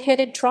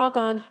 Red-headed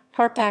trogon,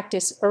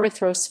 Harpactis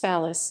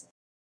erythrocephalus.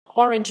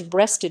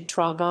 Orange-breasted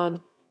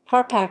trogon,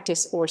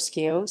 Harpactis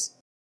orscios.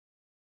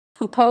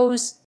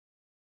 Hoopoes.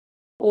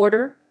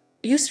 Order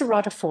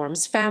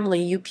Buceratiformes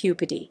family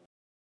Eupupidae.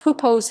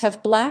 Hoopoes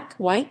have black,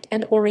 white,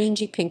 and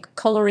orangey-pink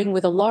coloring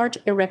with a large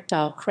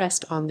erectile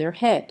crest on their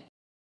head.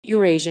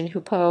 Eurasian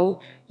hoopoe,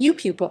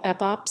 Eupupa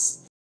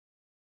epops.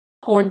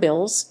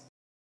 Hornbills.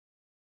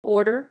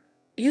 Order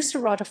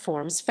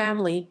Buceratiformes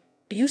family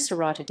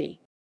Buceratidae.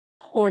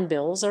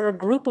 Hornbills are a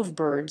group of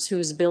birds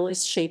whose bill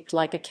is shaped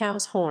like a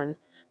cow's horn,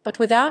 but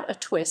without a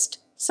twist,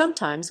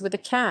 sometimes with a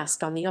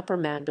cast on the upper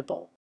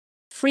mandible.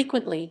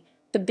 Frequently,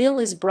 the bill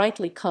is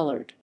brightly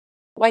colored.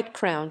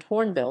 White-crowned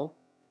hornbill,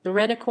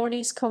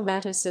 Renicornis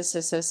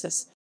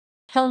comaticis,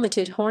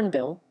 helmeted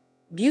hornbill,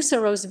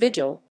 Buceros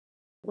vigil,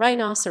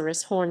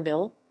 rhinoceros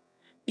hornbill,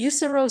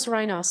 Buceros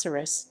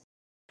rhinoceros,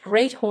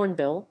 great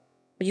hornbill,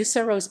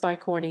 Buceros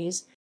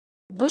bicornes,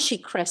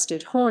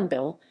 bushy-crested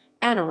hornbill,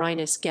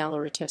 Anorhinus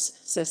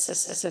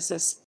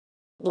galeritus,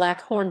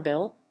 black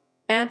hornbill,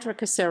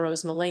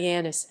 Anthracoceros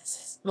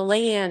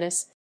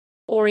malayanus,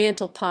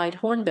 oriental pied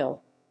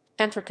hornbill,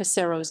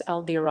 Anthracoceros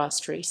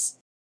albirostris,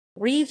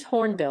 wreathed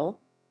hornbill,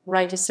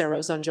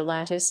 Rhitoceros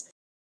undulatus,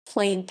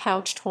 plain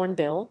pouched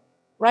hornbill,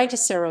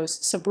 Rhitoceros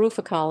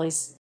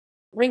subruficalis,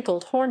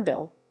 wrinkled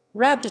hornbill,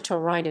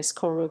 Rhabditorinus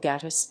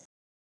corrugatus.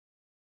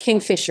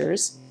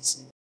 Kingfishers.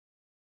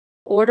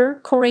 Order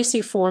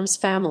Coraciformes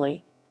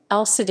family,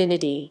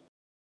 Alcidinidae.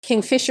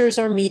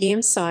 Kingfishers are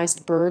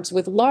medium-sized birds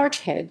with large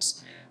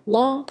heads,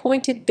 long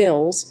pointed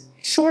bills,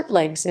 short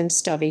legs, and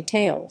stubby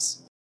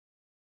tails.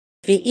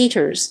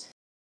 Bee-eaters.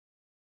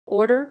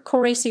 Order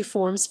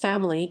Coraciformes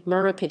family,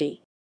 Muripidae.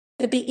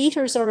 The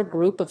bee-eaters are a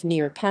group of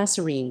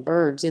near-passerine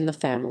birds in the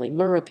family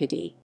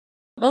Muripidae.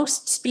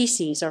 Most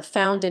species are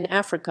found in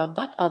Africa,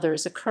 but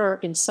others occur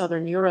in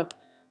southern Europe,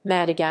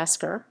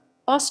 Madagascar,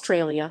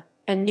 Australia,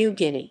 and New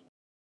Guinea.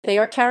 They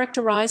are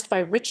characterized by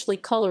richly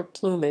colored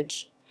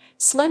plumage,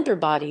 slender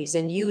bodies,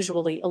 and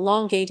usually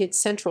elongated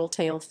central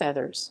tail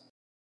feathers.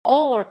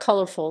 All are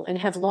colorful and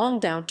have long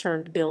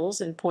downturned bills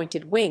and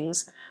pointed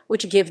wings,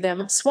 which give them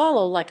a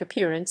swallow-like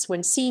appearance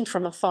when seen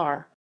from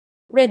afar.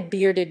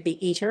 Red-bearded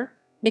bee-eater,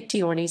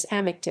 Nyctiornis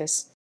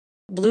amictus.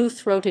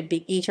 Blue-throated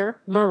bee-eater,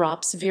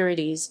 Merops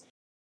virides.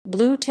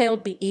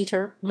 Blue-tailed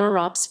bee-eater,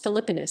 Merops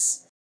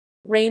philippinus.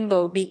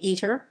 Rainbow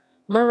bee-eater,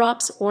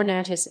 Merops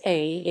ornatus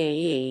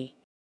a.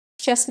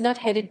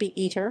 Chestnut-headed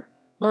bee-eater,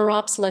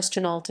 Merops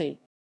lestrinalti.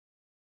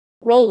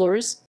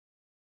 Rollers.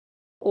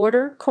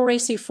 Order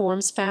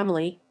Coraciformes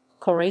family,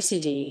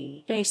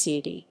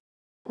 Coracidae.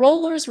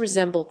 Rollers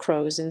resemble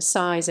crows in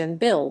size and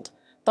build,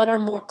 but are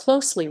more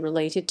closely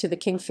related to the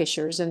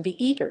kingfishers and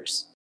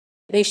bee-eaters.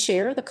 They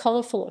share the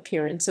colorful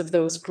appearance of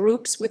those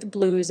groups, with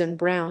blues and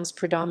browns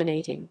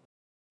predominating.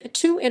 The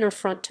two inner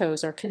front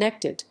toes are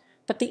connected,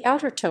 but the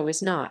outer toe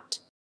is not.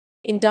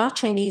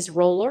 Indochinese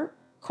roller,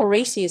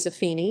 Coracius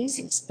affinis,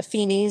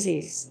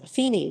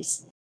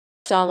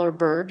 dollar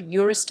bird,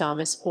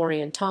 Eurystomus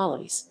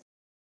orientalis.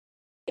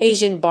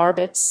 Asian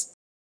barbets.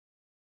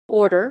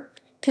 Order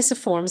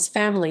Pisiformes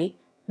family,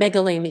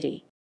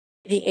 Megalamidae.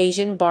 The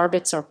Asian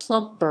barbets are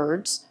plump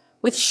birds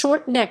with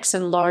short necks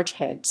and large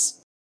heads.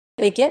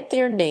 They get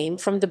their name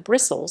from the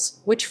bristles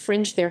which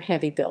fringe their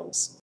heavy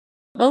bills.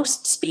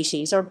 Most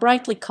species are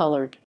brightly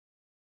colored.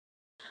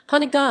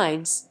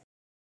 Honeyguides.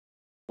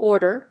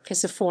 Order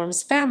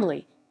Pisiformes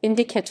family,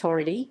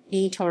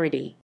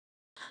 Indicatoridae.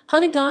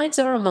 Honeyguides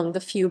are among the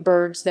few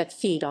birds that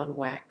feed on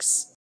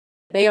wax.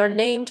 They are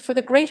named for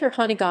the greater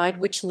honeyguide,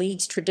 which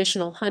leads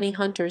traditional honey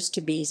hunters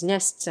to bees'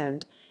 nests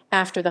and,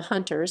 after the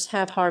hunters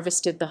have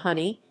harvested the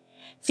honey,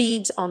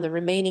 feeds on the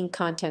remaining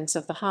contents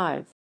of the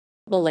hive.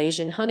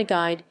 Malaysian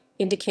honeyguide,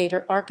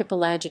 Indicator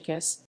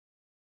archipelagicus.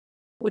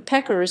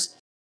 Woodpeckers.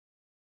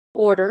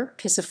 Order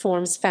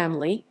Pisiformes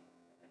family,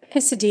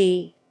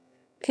 Pisidae.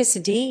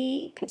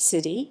 Pisidae.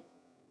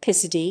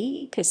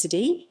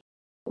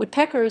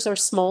 Woodpeckers are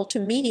small to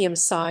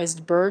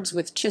medium-sized birds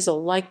with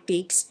chisel-like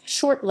beaks,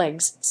 short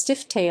legs,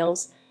 stiff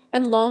tails,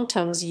 and long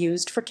tongues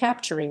used for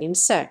capturing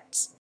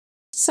insects.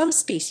 Some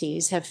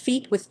species have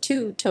feet with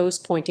 2 toes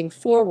pointing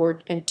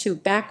forward and 2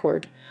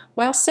 backward,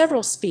 while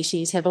several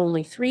species have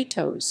only 3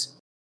 toes.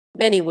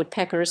 Many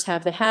woodpeckers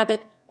have the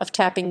habit of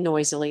tapping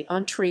noisily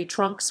on tree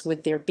trunks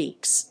with their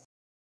beaks.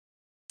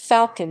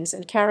 Falcons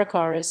and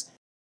caracaras.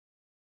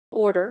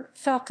 Order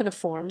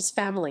Falconiformes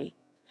family,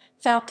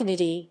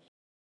 Falconidae.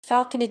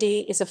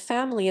 Falconidae is a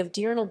family of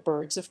diurnal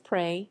birds of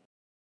prey.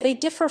 They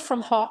differ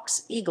from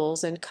hawks,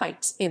 eagles, and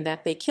kites in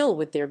that they kill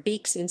with their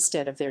beaks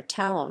instead of their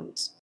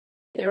talons.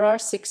 There are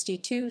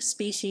 62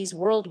 species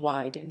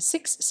worldwide and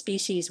 6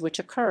 species which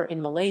occur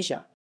in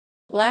Malaysia.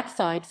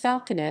 Black-thighed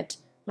falconet,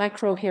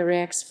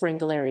 Microhyrax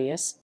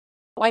fringillarius.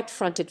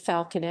 White-fronted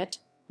falconet,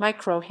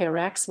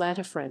 Microhyrax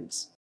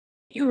latifrons.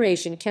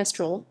 Eurasian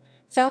kestrel,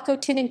 Falco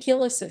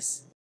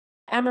tinunculicis.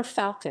 Amur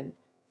falcon,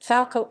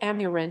 Falco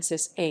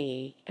amurensis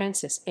a,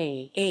 ansis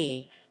a,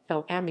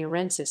 O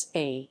amurensis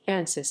a,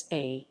 ansis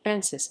a,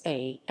 ansis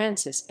a,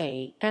 ansis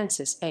a,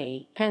 ansis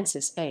a,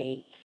 ansis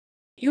a.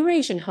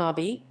 Eurasian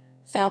hobby,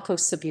 Falco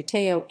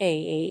subuteo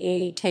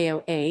a,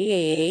 teo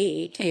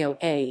a, teo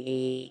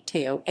a,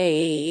 teo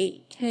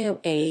a, teo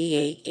a,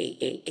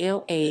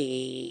 teo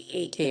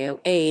a, teo a,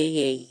 teo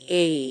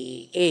a,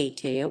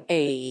 teo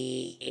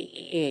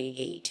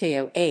a,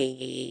 teo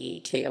a,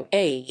 teo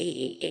a,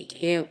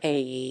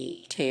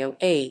 teo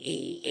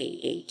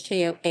a,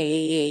 teo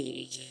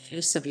a,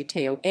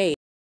 subuteo a.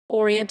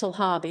 Oriental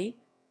hobby,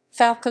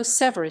 Falco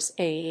severus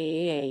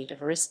a,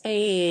 everus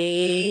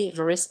a,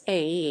 everus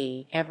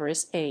a,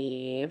 everus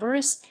a,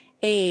 everus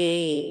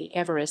a,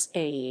 everus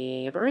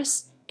a,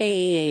 everus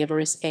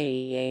Everest,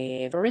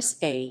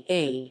 Everest,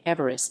 Everest,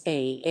 Everest,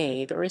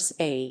 Everest,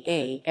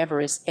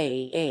 Everest,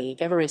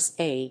 Everest,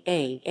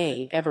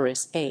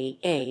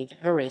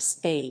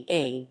 Everest,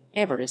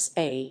 Everest,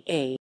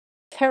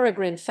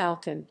 peregrine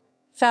falcon,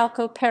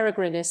 Falco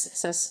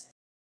peregrinus,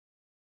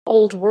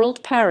 Old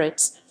World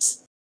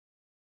parrots,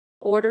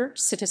 order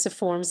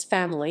Psittaciformes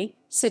family,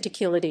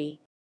 Psittaculae.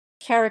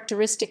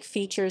 Characteristic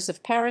features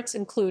of parrots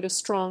include a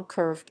strong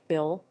curved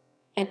bill,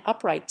 an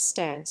upright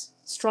stance,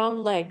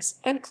 strong legs,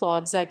 and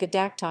clawed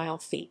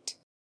zygodactyl feet.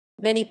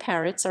 Many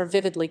parrots are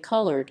vividly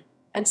colored,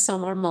 and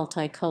some are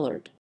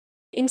multicolored.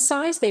 In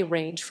size they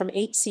range from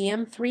 8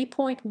 cm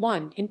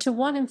 3.1 into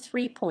 1 and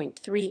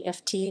 3.3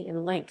 ft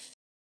in length.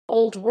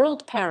 Old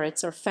World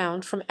parrots are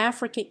found from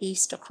Africa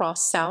east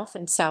across South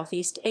and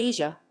Southeast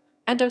Asia,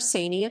 and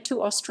Oceania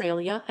to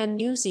Australia and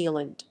New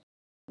Zealand.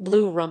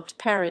 Blue-rumped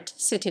parrot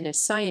Ctinus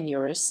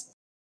cyanurus,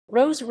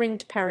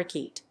 rose-ringed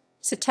parakeet,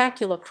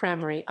 Psittacula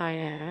crameri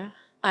I,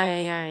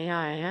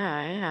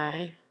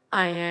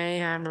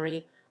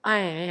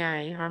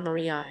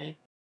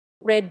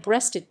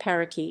 red-breasted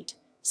parakeet,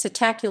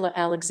 Psittacula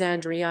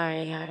alexandrii,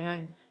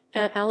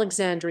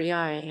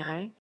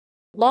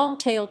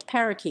 long-tailed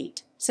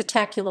parakeet,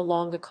 Psittacula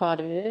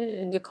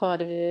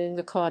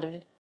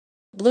longicauda,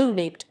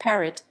 blue-naped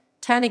parrot,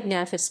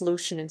 Tanygnathus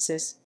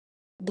luciensis,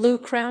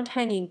 blue-crowned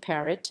hanging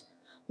parrot,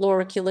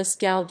 Loriculus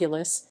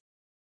galgulus,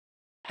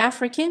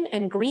 African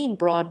and green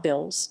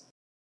broadbills.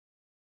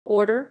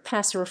 Order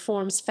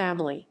Passeriformes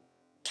family,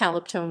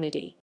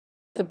 Calyptonidae.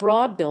 The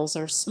broadbills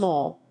are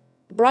small,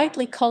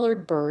 brightly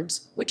colored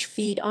birds which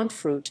feed on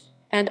fruit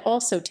and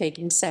also take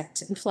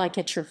insects in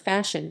flycatcher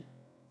fashion,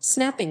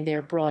 snapping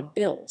their broad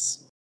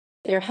bills.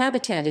 Their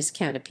habitat is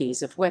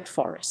canopies of wet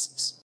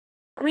forests.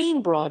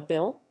 Green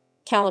broadbill,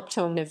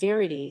 Calyptomna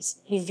virides.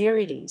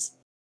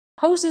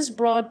 Hose's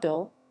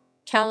broadbill,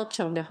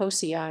 Calyptomna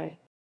hosei.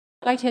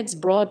 Whitehead's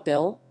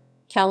broadbill,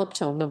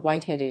 Calyptomna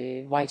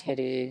whiteheaded.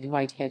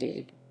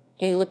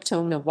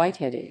 Alyptomna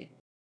whiteheaded.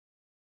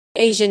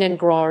 Asian and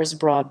Grauer's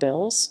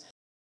broadbills.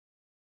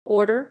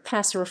 Order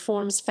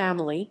Passeriformes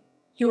family,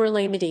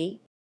 Eurolamidae.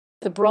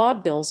 The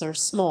broadbills are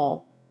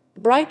small,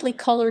 brightly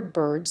colored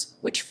birds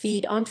which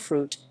feed on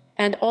fruit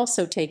and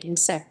also take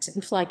insects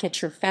in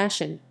flycatcher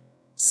fashion,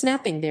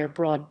 snapping their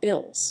broad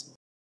bills.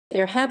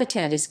 Their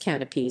habitat is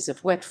canopies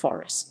of wet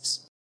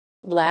forests.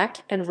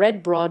 Black and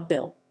red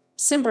broadbill,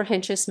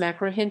 Cymberhenchus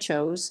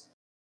macrohenchos,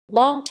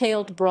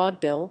 long-tailed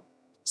broadbill,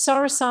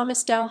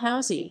 Saurosamus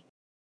dalhousii,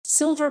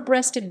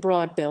 silver-breasted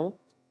broadbill,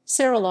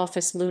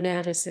 Cerolophus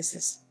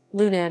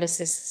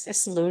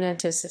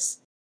lunaticus,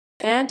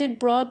 banded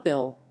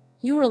broadbill,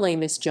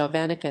 Eurolamus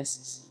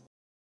javanicus,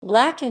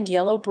 black and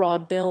yellow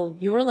broadbill,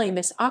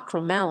 Eurolamus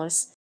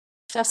acromalis,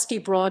 dusky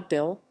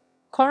broadbill,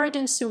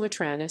 Corydon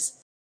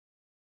sumatranus,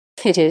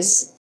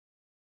 Pittas.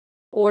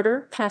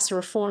 Order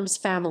Passeriformes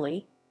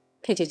family,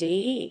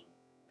 Pittidae,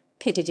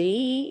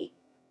 Pittidae,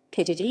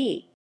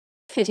 Pittidae.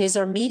 Pittas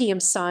are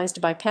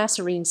medium-sized by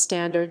passerine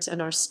standards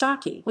and are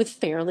stocky with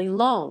fairly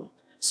long,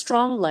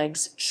 strong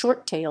legs,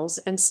 short tails,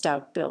 and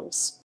stout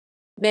bills.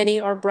 Many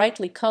are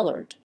brightly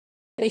colored.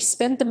 They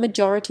spend the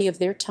majority of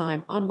their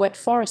time on wet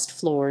forest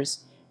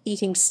floors,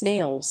 eating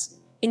snails,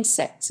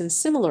 insects, and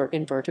similar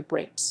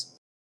invertebrates.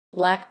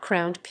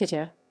 Black-crowned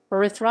pitta,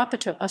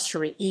 Erythropita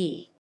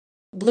usherii.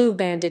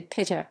 Blue-banded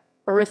pitta,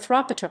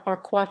 Erythropita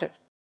arquata.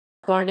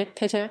 Garnet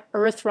pitta,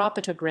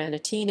 Erythropita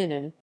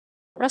granitininae.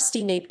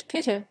 Rusty-naped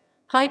pitta,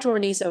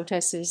 Hydrornis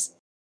otesis.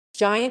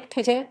 Giant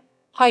pitta,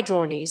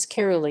 Hydrornis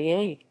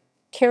caerulea.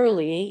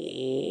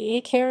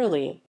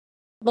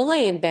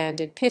 Malayan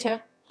banded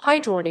pitta,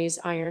 Hydrornis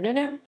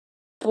ironina.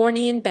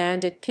 Bornean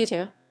banded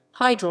pitta,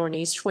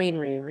 Hydrornis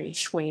schwaineri.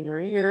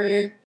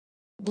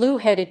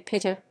 Blue-headed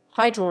pitta,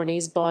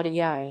 Hydrornis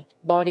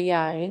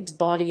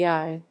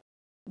bodii.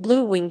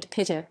 Blue-winged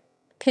pitta,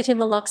 Pitta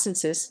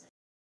meluxensis.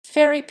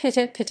 Fairy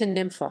pitta, Pitta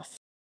nympha.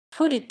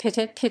 Hooded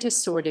pitta, Pitta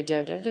sordid.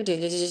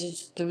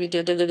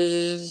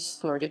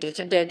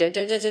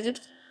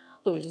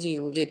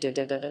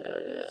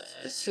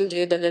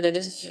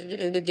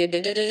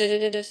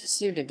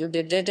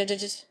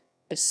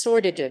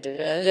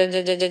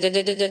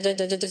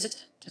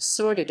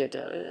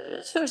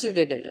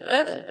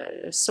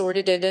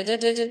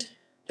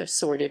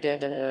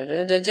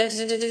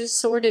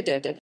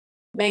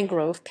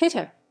 Mangrove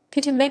pitta.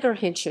 Pitta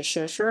megarhinchish,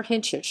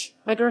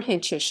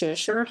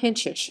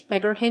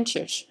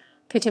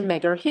 Pitta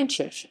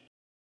megarhinchish.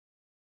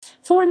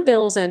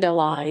 Thornbills and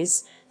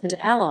allies.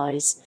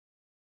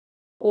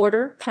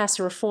 Order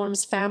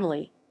Passeriformes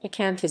family,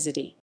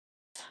 Acanthizidae.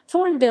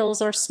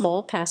 Thornbills are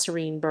small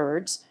passerine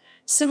birds,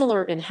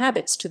 similar in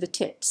habits to the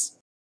tits.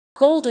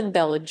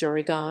 Golden-bellied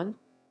Jurigon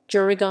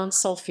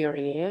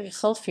sulphuriae.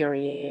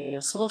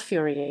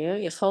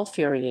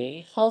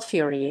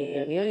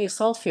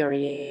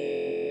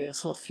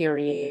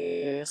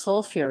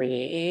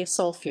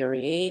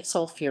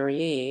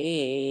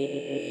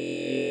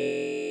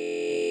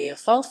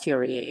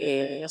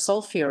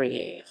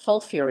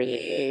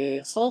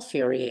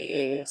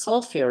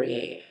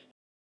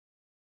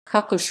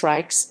 cuckoo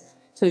shrikes,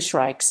 two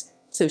shrikes,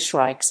 two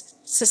shrikes,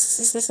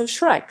 two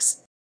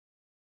shrikes.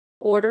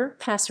 Order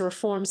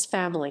Passeriformes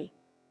family,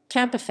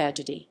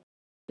 Campophagidae.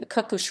 The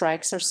cuckoo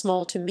shrikes are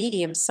small to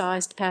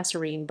medium-sized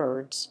passerine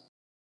birds.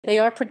 They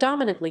are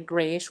predominantly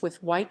grayish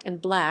with white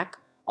and black,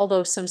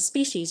 although some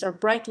species are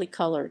brightly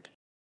colored.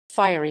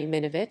 Fiery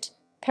minivet,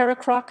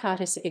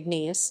 Pericrocotus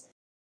igneus,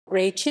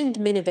 gray-chinned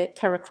minivet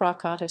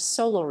Pericrocotus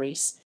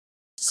solaris,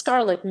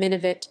 scarlet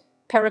minivet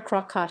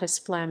Pericrocotus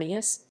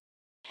flammeus,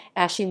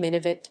 ashy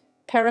minivet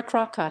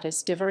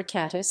Pericrocotus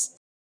divaricatus,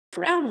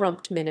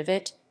 brown-rumped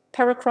minivet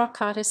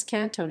Pericrocotus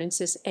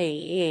cantonensis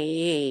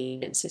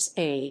nensis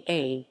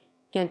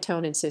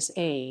cantonensis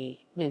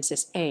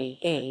nensis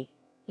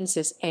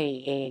nensis nensis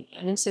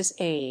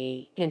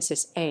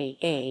nensis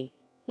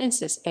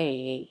nensis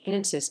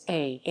nensis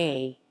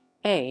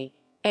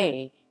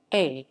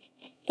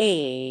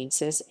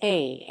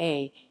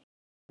nensis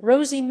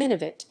Rosy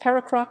minivet,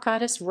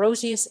 Pericrocotus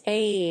roseus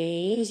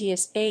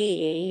asius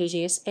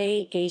asius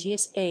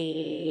asius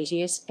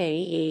asius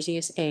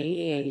asius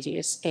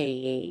asius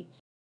a.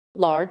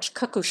 Large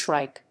cuckoo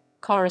shrike,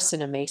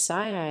 Coracina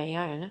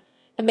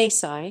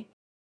maci,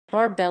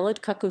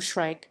 barbelled cuckoo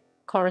shrike,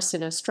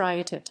 Coracina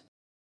striated,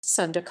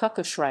 Sunda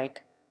cuckoo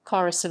shrike,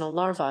 Coracina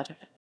larvata,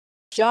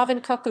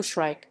 Javan cuckoo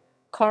shrike,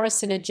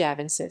 Coracina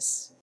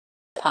javensis,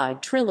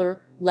 pied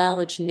triller,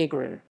 Lalage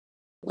nigra,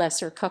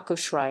 lesser cuckoo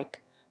shrike,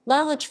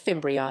 Lalage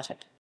fimbriata.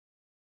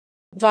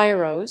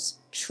 Viros,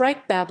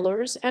 shrike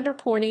babblers, and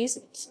erpornes,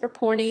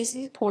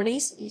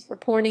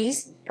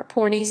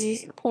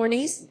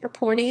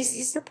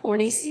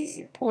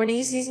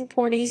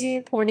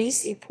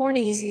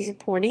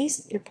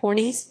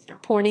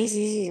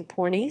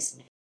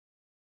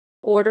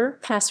 Order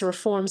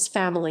Passeriformes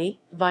family,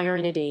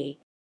 Virinidae.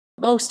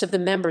 Most of the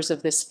members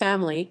of this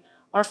family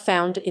are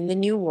found in the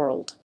New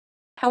World.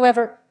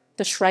 However,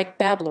 the shrike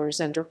babblers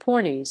and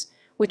erpornes,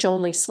 which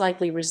only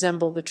slightly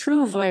resemble the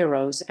true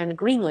viros and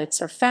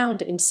greenlets, are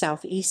found in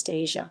Southeast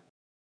Asia.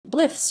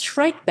 Blyth's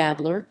shrike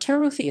babbler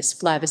Pterotheus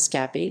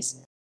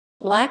flaviscapes,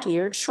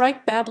 black-eared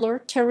shrike babbler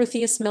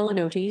Pterotheus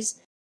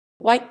melanotes,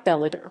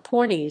 white-bellied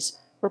erpornes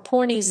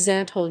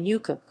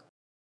xantholeucus.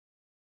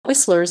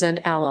 Whistlers and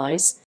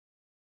allies.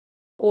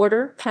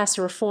 Order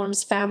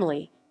Passeriformes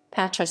family,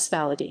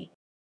 Pachycephalidae.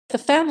 The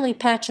family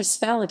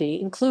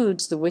Pachycephalidae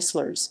includes the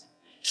whistlers,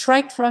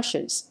 shrike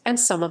thrushes, and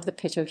some of the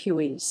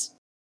pituhuis.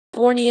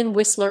 Bornean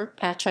whistler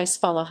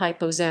Pachycephala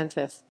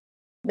hypoxanthus.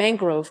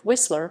 Mangrove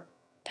whistler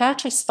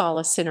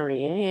Pachycephala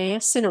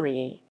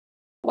cinerea.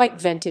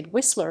 White-vented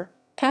whistler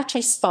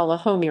Pachycephala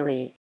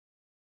homirea.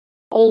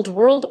 Old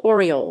World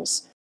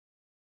orioles.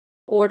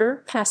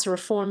 Order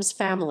Passeriformes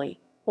family,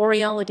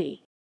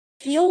 Oriolidae.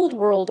 The Old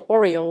World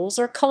orioles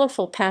are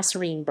colorful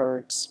passerine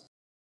birds.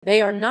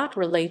 They are not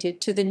related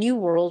to the New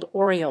World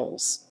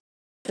orioles.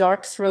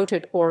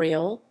 Dark-throated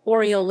oriole,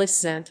 Oriolus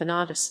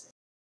xanthinatus.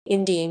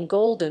 Indian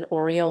golden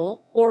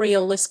oriole,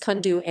 Oriolus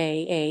kundu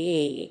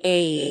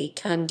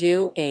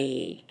kundu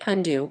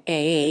kundu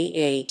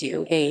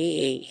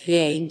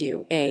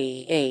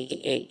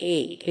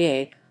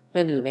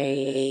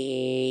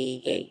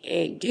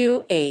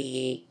do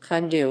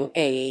kundu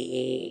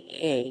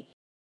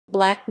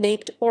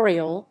Black-naped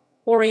oriole,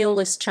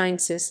 Oriolus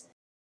chiensis,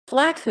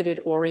 black-hooded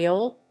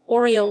oriole,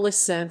 Oriolus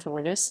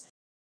xanthornis,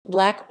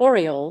 black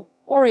oriole,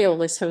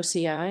 Oriolus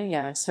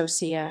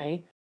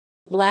hocei,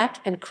 black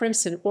and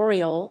crimson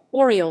oriole,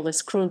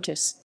 Oriolus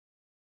cruntus.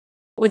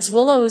 Woods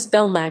willows,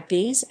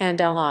 Belmagnes,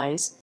 and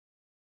allies.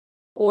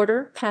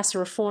 Order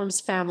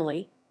Passeriformes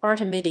family,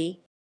 Artemidae.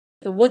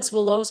 The woods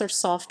willows are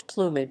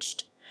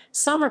soft-plumaged,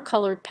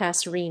 summer-colored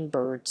passerine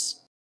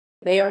birds.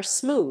 They are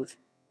smooth,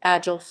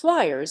 agile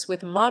flyers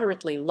with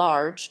moderately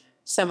large,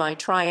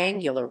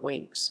 semi-triangular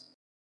wings.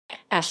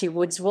 Ashy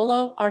woods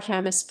willow,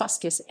 Artemis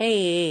fuscus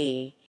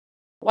a.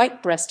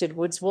 White-breasted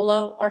woods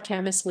willow,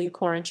 Artemis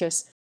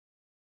leucoranchus.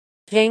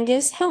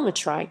 Vengus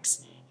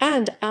helmetrix,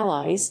 and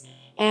allies,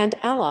 and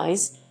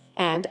allies,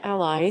 and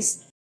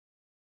allies.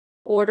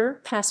 Order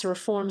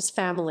Passeriformes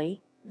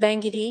family,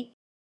 Vangidae.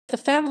 The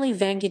family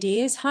Vangidae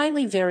is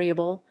highly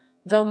variable,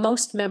 though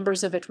most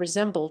members of it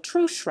resemble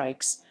true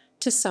shrikes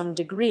to some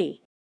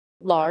degree.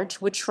 Large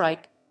wood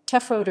shrike,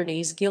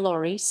 Tephrodernes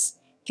gillaris,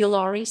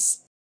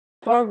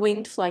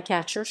 bar-winged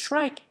flycatcher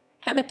shrike,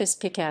 Hemipus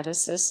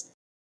picatusus,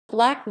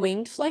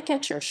 black-winged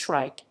flycatcher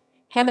shrike,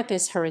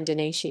 Hemipus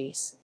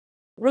hirundinaceus,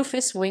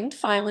 rufous-winged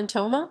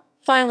Phylantoma,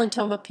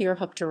 Phylantoma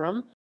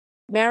pyrrhopterum,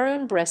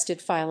 maroon-breasted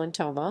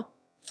Phylantoma,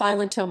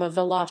 Phylantoma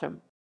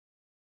velotum.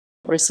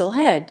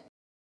 Bristlehead.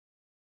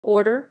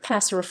 Order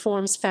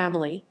Passeriformes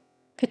family,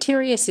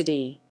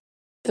 Pteriacidae.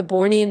 The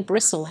Bornean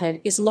bristlehead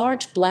is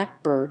large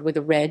black bird with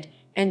a red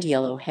and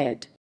yellow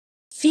head.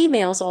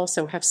 Females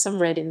also have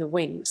some red in the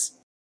wings.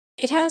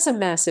 It has a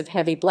massive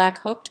heavy black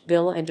hooked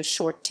bill and a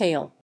short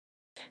tail.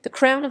 The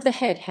crown of the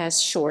head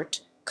has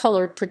short,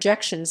 colored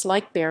projections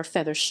like bear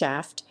feather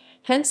shaft,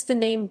 hence the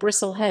name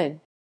bristlehead.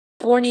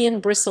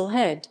 Bornean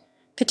bristlehead,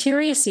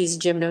 Pteriaces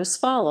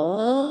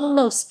gymnosphala,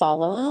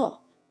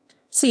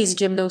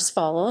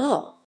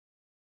 Gymnosphala.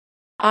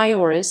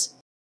 Ioras.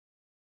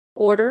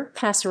 Order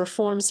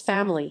Passeriformes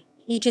family,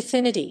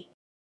 Aegithinidae.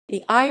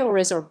 The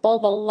Ioras are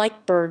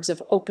bulbul-like birds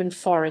of open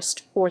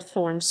forest or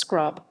thorn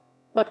scrub.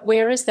 But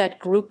whereas that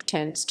group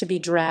tends to be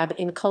drab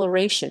in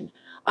coloration,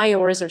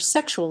 Ioras are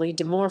sexually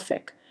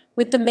dimorphic,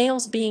 with the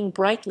males being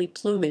brightly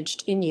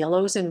plumaged in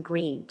yellows and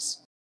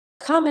greens.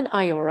 Common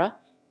Iora,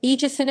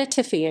 Aegithina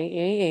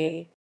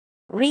typhiae.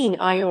 Green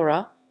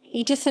Iora,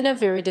 Aegithina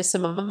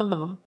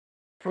viridissimum.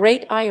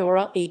 Great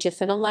Iora,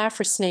 Aegithina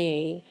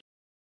lafrisnae.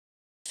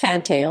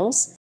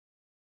 Fantails.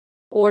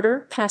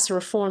 Order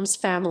Passeriformes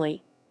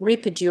family,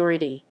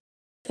 Rhipiduridae.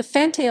 The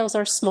fantails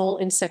are small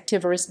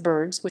insectivorous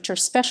birds which are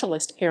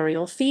specialist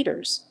aerial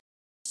feeders.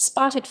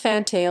 Spotted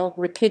fantail,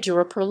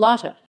 Rhipidura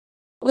perlata.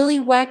 Willy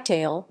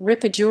wagtail,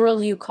 Rhipidura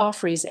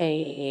leucophrys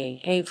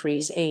a.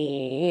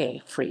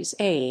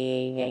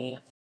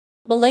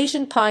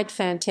 Malaysian pied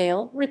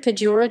fantail,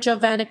 Rhipidura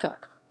javanica.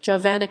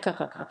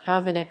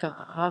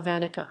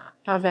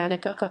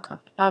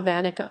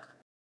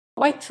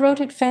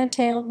 White-throated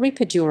fantail,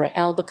 Rhipidura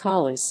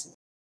albicalis.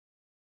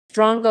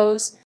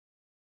 Drongos.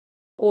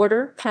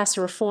 Order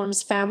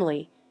Passeriformes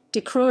family,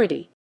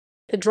 Dicruidae.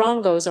 The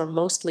drongos are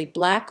mostly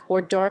black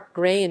or dark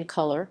gray in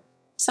color,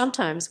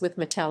 sometimes with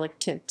metallic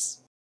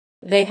tints.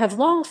 They have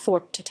long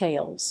forked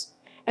tails,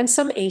 and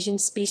some Asian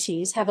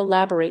species have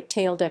elaborate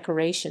tail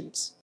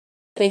decorations.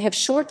 They have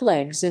short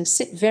legs and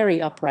sit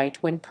very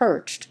upright when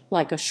perched,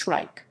 like a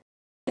shrike.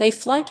 They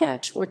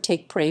flycatch or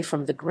take prey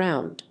from the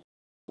ground.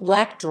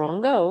 Black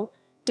drongo,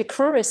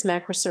 Dicrurus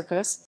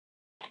macrocircus.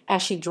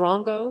 Ashy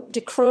drongo,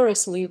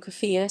 Dicrurus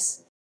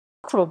leucophaeus.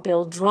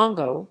 Crow-billed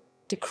drongo,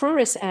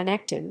 Dicrurus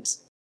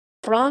annectans.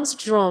 Bronze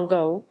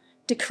drongo,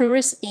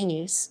 Dicrurus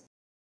aeneas.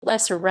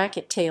 Lesser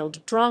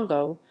racket-tailed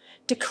drongo,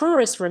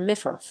 Dicrurus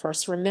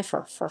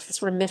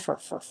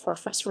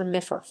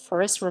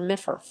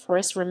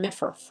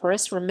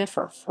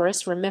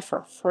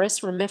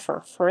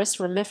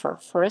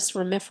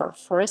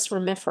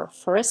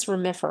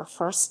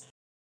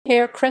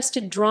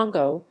hair-crested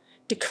drongo,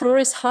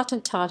 Dicrurus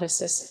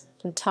hottentatosus.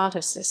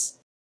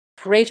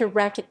 Greater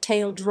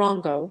racket-tailed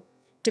drongo,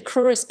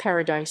 Dicrurus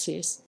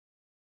paradiseus.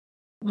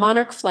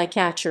 Monarch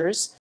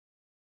flycatchers.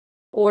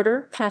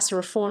 Order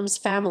Passeriformes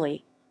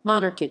family,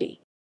 Monarchidae.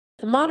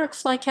 The monarch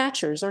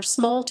flycatchers are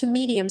small to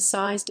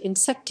medium-sized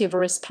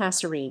insectivorous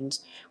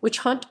passerines, which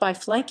hunt by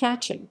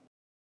flycatching.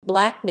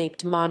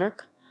 Black-naped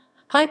monarch,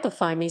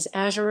 Hypophymes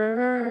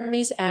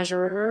azururnes.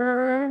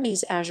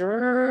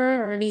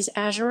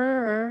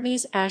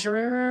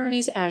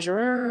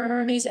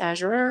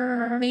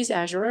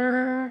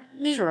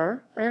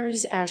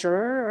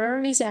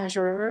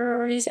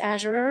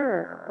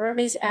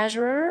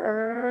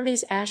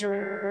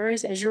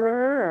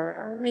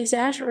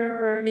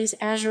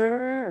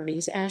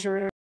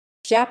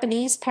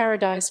 Japanese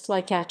paradise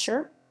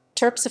flycatcher,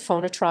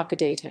 Terpsiphona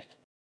troglodyta.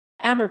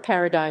 Amur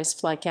paradise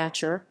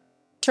flycatcher,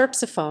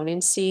 Terpsiphone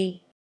in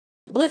C.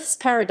 Blyth's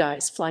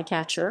paradise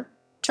flycatcher,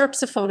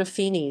 Terpsiphona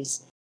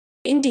finis.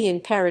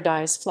 Indian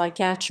paradise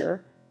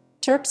flycatcher,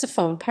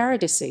 Terpsiphone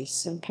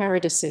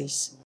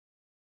paradises.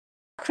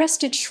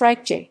 Crested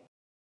shrikejay.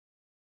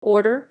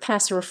 Order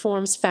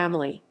Passeriformes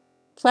family,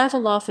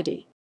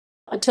 Platylophidae.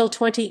 Until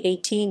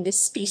 2018, this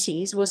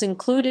species was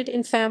included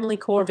in family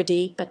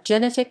Corvidae, but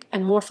genetic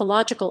and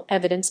morphological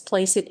evidence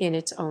place it in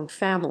its own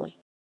family.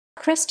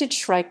 Crested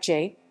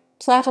shrikejay,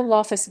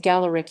 Platylophus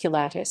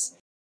galericulatus.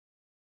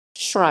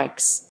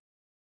 Shrikes.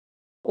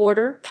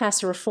 Order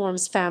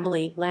Passeriformes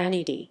family,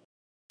 Lanidae.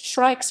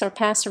 Shrikes are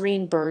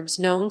passerine birds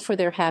known for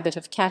their habit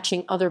of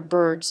catching other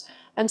birds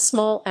and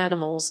small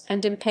animals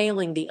and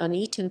impaling the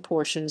uneaten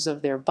portions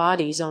of their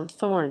bodies on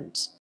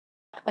thorns.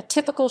 A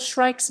typical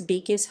shrike's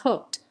beak is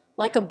hooked,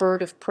 like a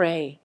bird of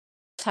prey.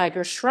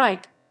 Tiger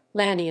shrike,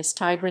 Lanius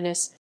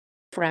tigrinus.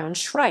 Brown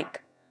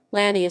shrike,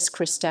 Lanius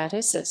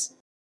cristatus.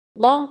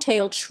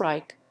 Long-tailed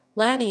shrike,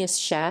 Lanius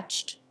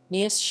schatched.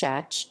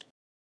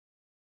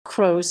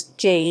 Crows,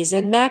 jays,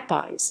 and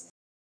magpies.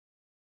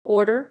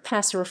 Order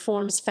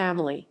Passeriformes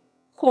family,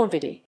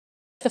 Corvidae.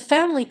 The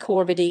family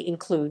Corvidae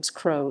includes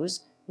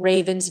crows,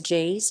 ravens,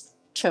 jays,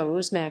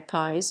 chows,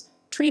 magpies,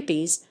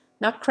 treepies,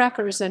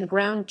 nutcrackers, and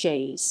ground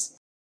jays.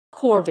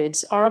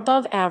 Corvids are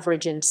above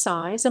average in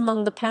size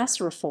among the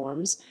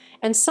Passeriformes,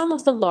 and some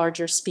of the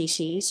larger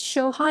species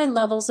show high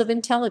levels of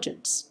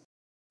intelligence.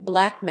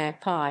 Black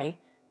magpie,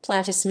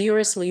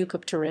 Platysmurus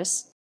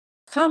leucopterus.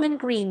 Common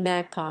green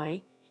magpie,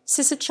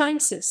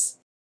 Syzygiensis.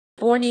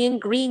 Bornean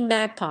green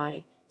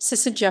magpie,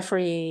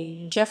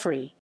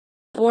 Syzygeoffrey.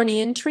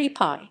 Bornean tree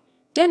pie,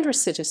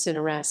 Dendrocytus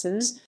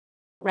innerascens.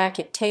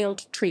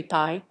 Racket-tailed tree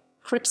pie,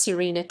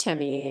 Crypsirena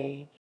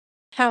temie.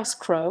 House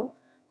crow,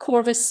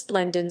 Corvus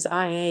splendens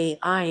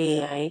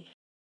ia.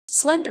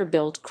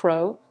 Slender-billed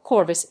crow,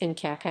 Corvus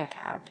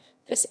incacac.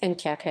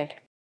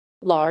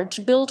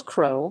 Large-billed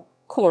crow,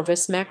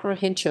 Corvus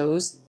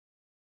macrohinchos.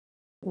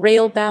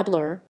 Rail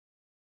babbler.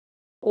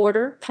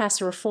 Order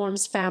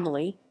Passeriformes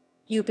family,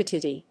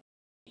 Eupetidae.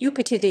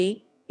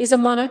 Eupetidae is a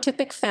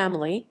monotypic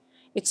family.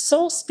 Its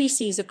sole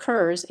species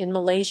occurs in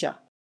Malaysia.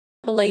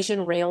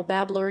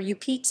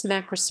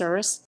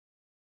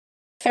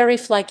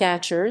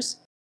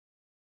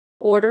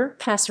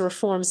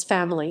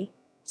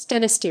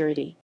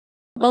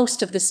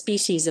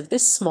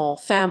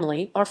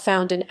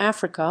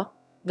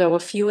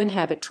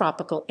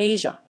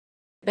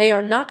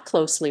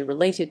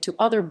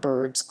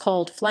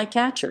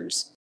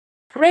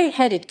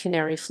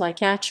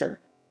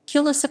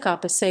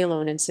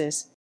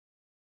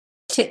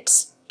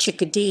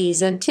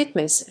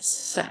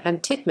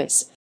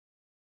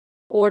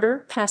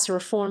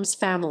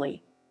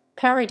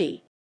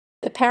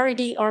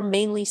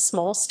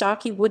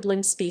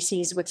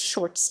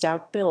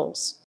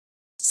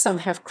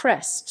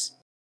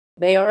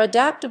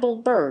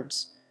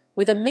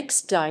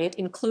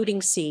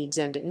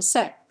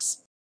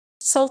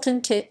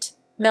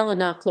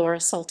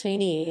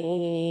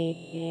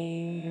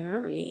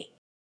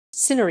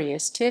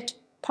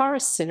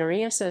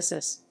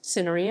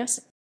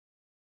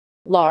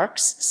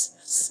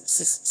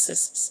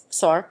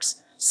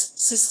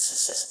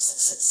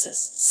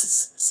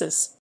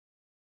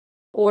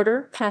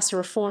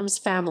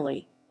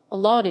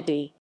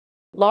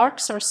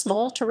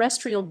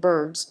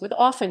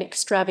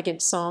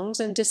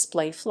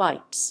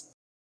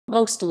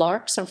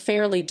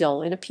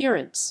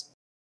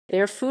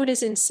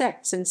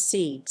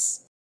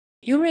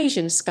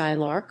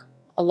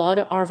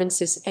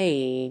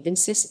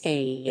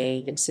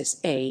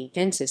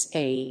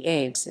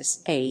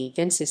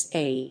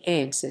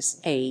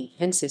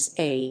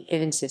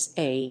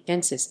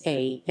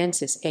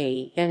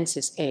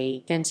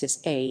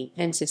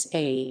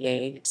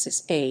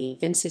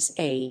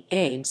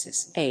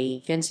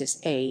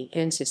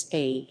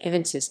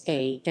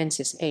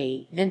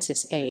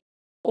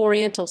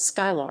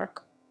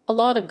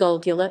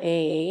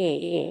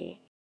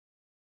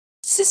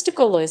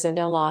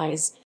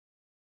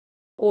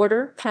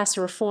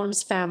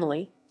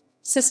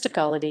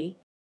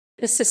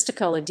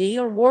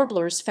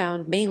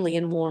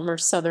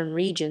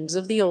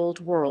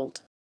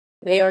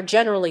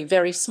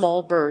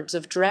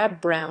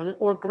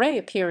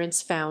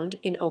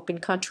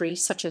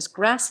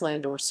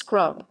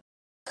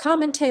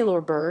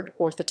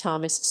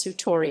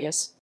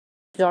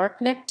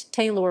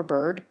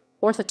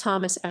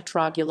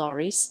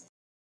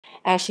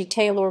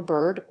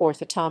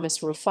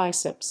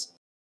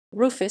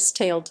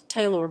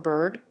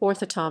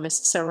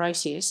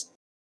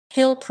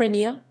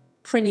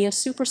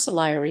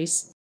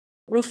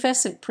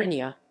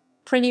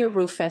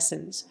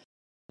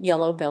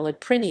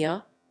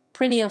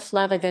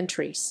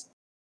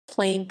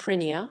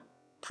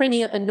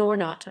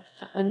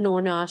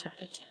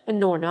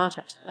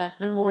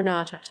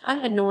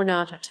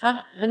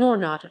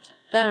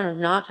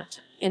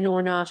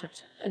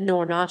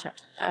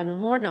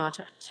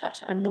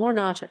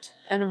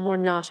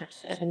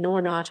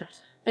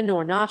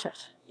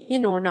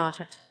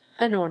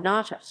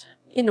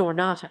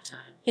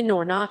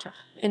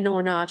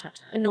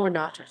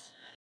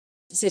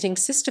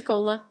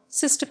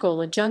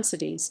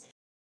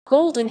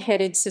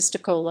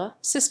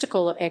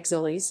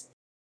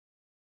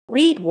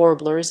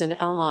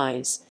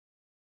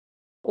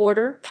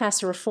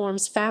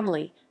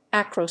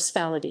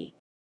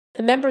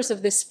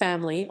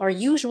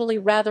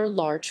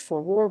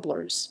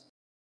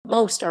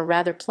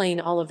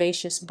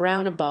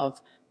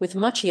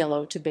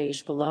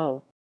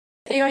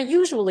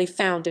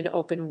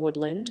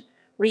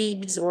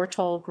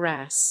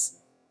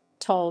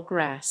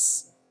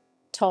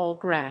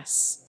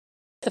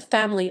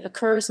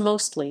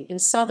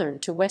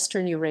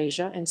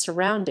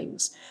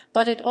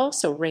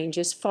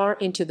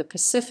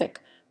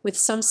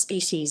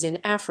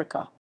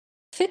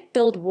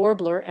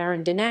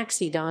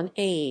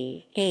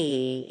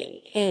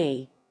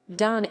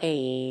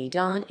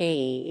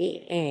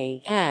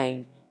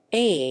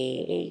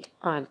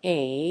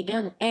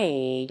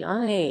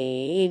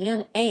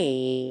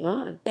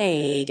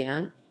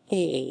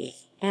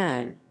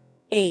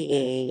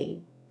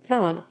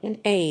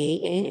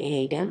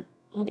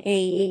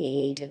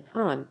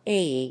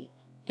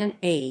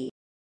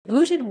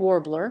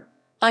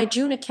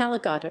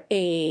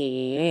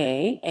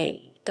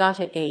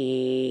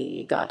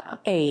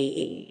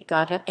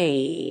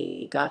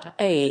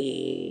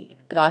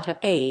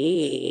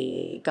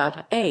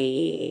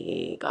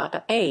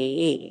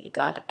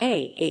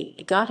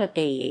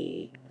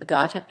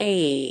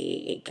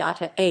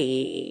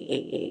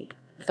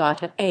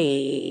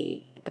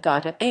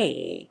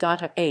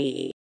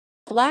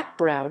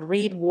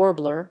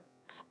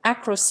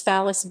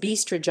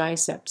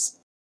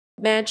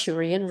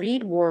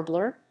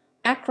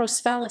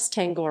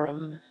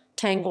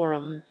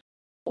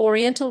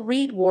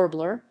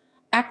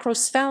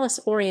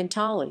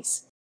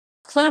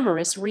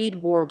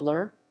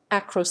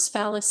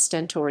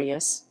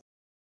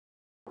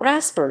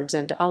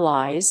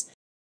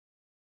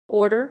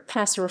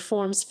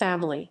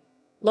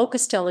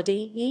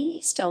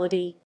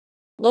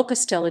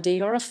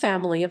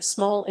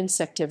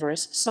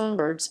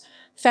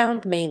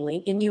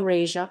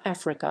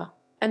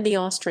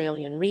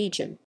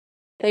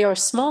 They are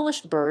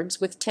smallish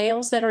birds with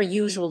tails that are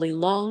usually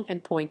long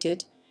and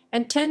pointed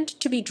and tend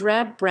to be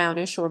drab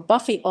brownish or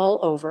buffy all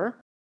over.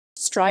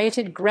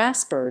 Striated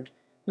grassbird,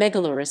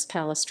 Megalurus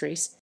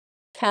palustris,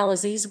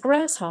 Callises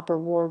grasshopper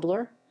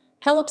warbler,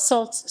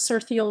 Helipsalx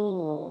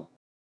certhiol,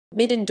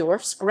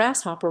 Middendorf's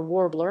grasshopper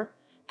warbler,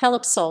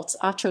 Helipsalx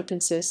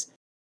achotensis,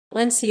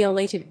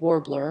 lanceolated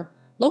warbler,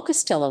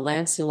 Locustella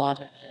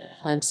lanceolata,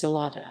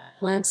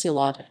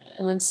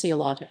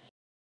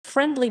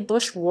 friendly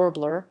bush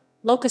warbler,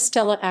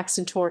 Locustella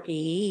accentor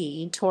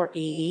tor tor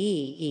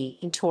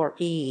tor tor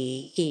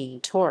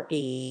tor tor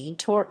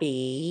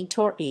tor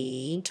tor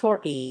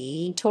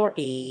tor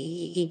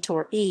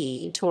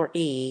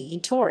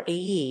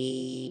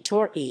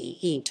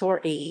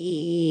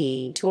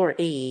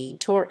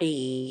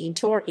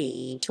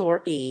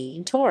tor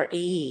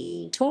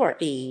tor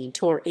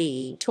tor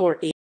tor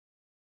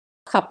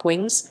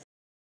cupwings.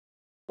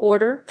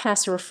 Order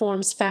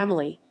Passeriformes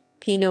family,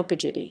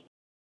 Pinopygidae.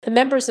 The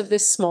members of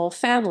this small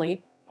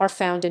family are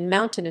found in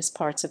mountainous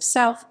parts of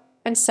South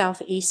and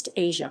Southeast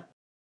Asia.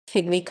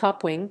 Pygmy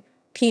cupwing,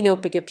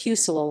 Pinopyga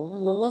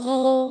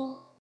pusilla.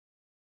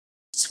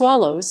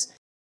 Swallows.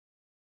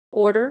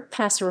 Order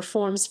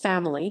Passeriformes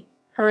family,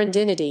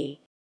 Hirundinidae.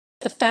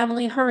 The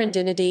family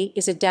Hirundinidae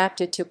is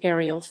adapted to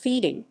aerial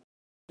feeding.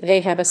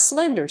 They have a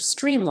slender,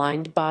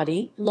 streamlined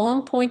body,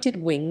 long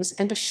pointed wings,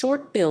 and a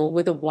short bill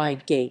with a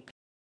wide gape.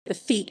 The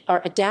feet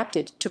are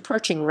adapted to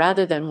perching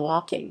rather than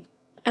walking,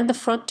 and the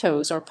front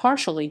toes are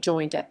partially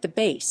joined at the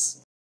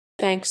base.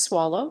 Bank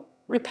swallow,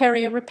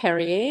 Riparia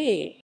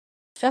ripariae.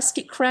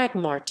 Fesci crag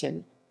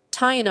martin,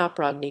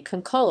 Tyonoprogny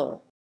concolor.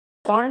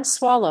 Barn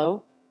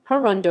swallow,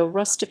 Hirundo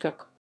rustica.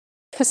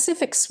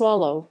 Pacific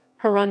swallow,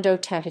 Hirundo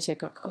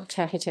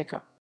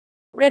tahitica.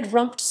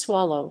 Red-rumped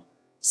swallow,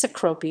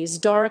 Cecropes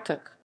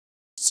dorica.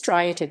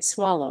 Striated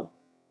swallow,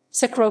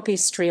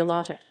 Cecropes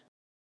striolata.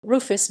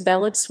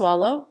 Rufous-bellied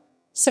swallow,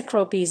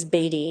 Cecropes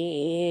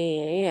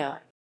baetii.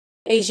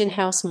 Asian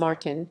house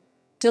martin,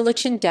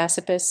 Dilichin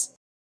dasypus.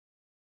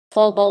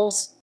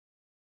 Bulbuls.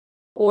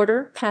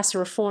 Order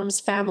Passeriformes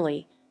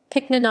family,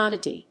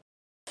 Pycnonidae.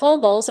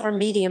 Bulbuls are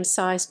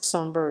medium-sized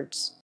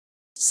songbirds.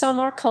 Some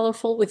are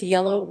colorful with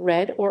yellow,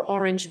 red, or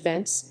orange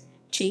vents,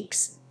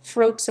 cheeks,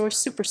 throats, or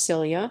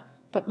supercilia,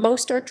 but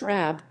most are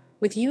drab,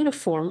 with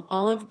uniform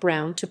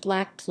olive-brown to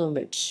black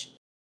plumage.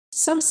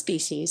 Some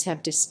species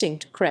have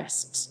distinct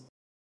crests.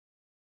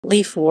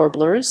 Leaf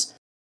warblers.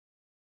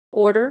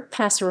 Order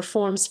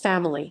Passeriformes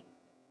family,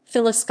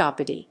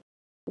 Philoscopidae.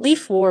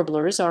 Leaf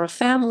warblers are a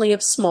family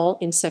of small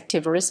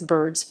insectivorous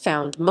birds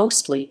found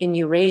mostly in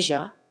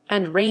Eurasia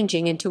and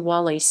ranging into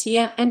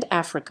Wallacea and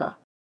Africa.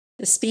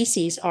 The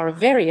species are of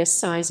various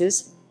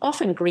sizes,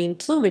 often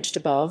green-plumaged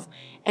above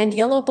and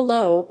yellow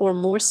below or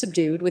more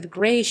subdued with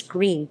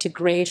grayish-green to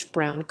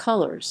grayish-brown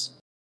colors.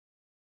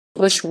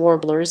 Bush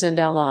warblers and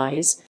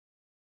allies.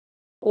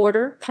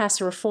 Order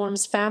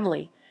Passeriformes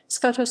family,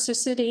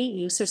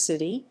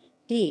 Scotocicidae,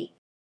 D.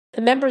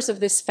 The members of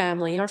this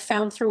family are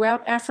found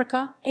throughout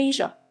Africa,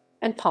 Asia,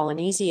 and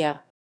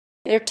Polynesia.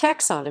 Their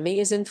taxonomy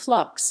is in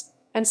flux,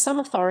 and some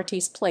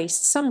authorities place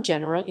some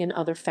genera in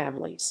other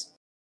families.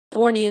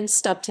 Bornean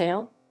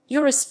stubtail,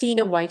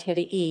 Eurysphena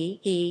whiteheadii,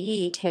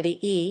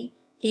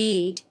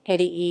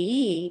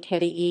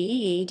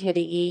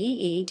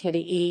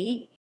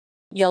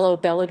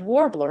 yellow-bellied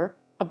warbler,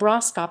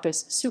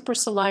 Abroscopus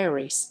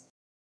superciliaris.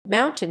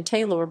 Mountain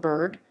tailor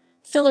bird,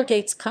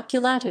 Philargates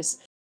cuculatus.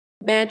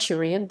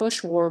 Manchurian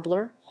bush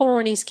warbler,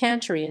 Hornis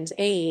cantorians,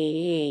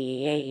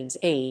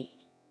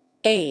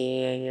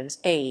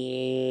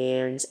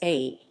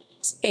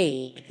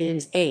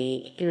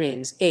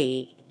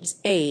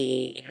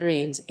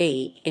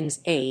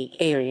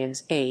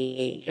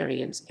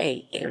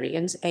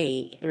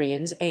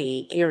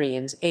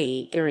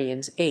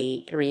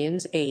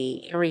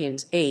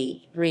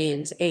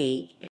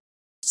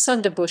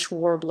 Sundebush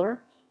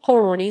warbler,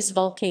 Hornis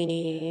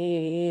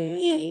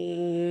volcanii.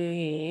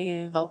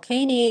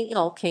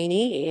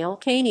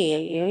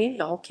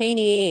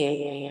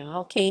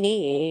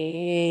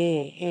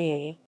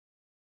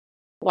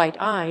 White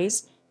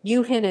eyes,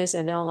 Euhinus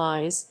and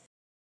allies.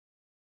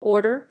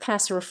 Order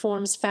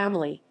Passeriformes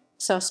family,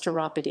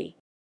 Sosteropidae.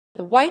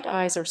 The white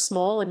eyes are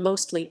small and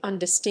mostly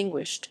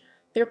undistinguished,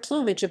 their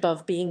plumage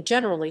above being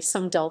generally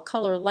some dull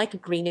color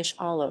like greenish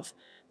olive,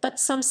 but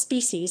some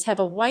species have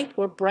a white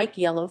or bright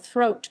yellow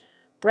throat,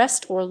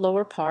 breast or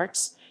lower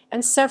parts,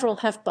 and several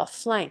have buff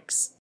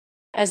flanks.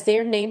 As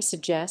their name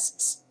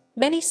suggests,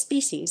 many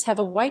species have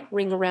a white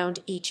ring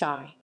around each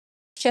eye.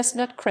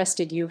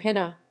 Chestnut-crested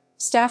Euhina,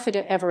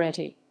 Staphida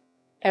everetti.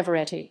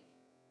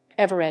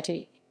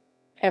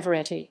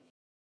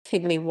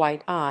 Pygmy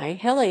white eye,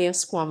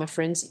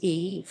 Heliosquamafrins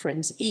e.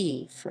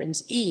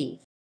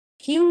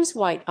 Hume's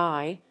white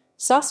eye,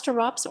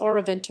 Sosterops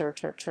oraventer.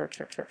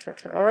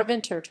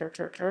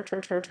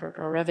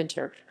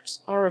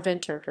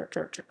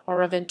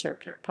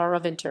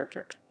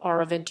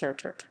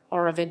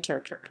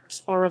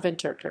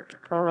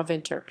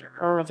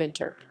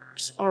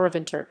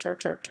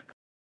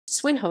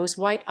 Swinhoe's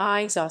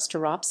white-eye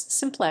Zosterops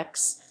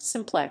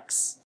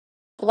simplex.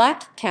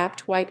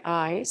 Black-capped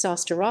white-eye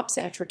Zosterops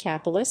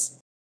atricapillus.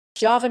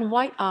 Javan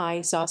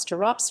white-eye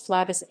Zosterops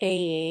flavus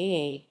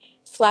a.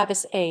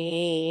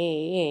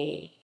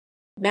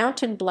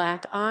 Mountain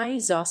black-eye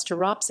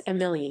Zosterops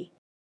emilii.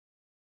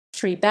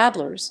 Tree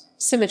babblers,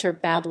 scimitar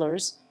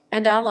babblers,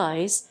 and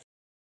allies.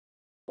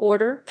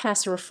 Order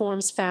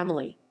Passeriformes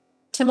family.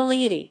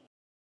 Timaliidae.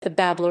 The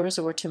babblers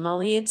or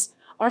timaliids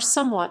are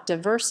somewhat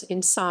diverse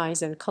in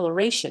size and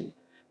coloration,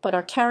 but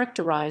are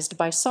characterized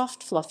by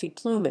soft fluffy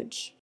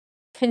plumage.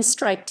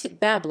 Pinstriped tit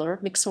babbler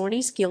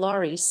Myxornis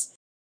gilaris.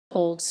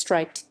 Old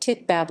striped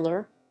tit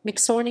babbler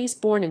Myxornis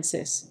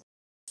bornensis.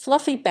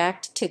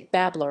 Fluffy-backed tit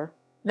babbler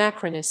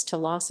Macrinus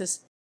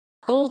tolosus.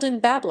 Golden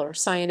babbler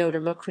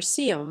Cyanoderma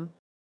crucium.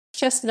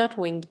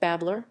 Chestnut-winged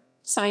babbler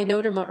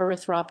Cyanoderma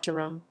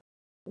erythropterum.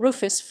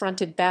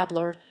 Rufous-fronted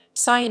babbler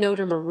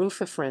Cyanoderma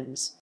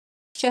rufifrons.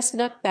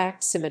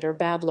 Chestnut-backed scimitar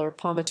babbler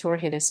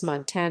Pomatorhinus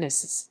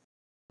montanus.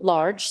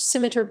 Large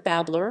scimitar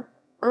babbler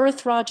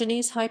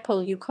Erythrogenes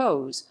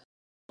hypoleucos.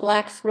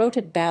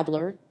 Black-throated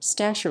babbler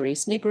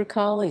Stachyrus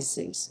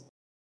nigricalis.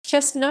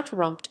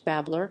 Chestnut-rumped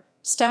babbler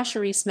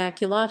Stachyrus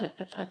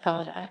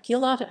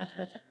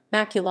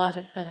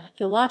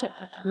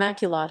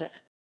maculata.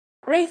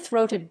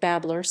 Gray-throated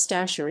babbler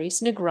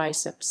Stachyrus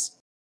nigriceps.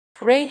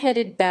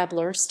 Gray-headed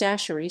babbler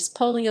Stachyrus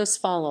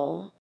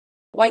poliosphalo.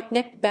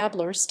 White-necked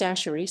babbler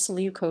Stachyrus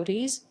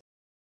leucotes.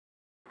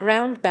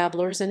 Ground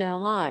babblers and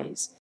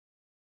allies.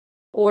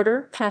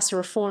 Order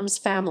Passeriformes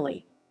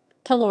family.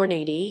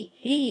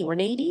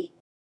 Ornati.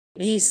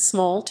 These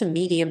small to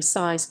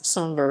medium-sized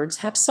songbirds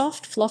have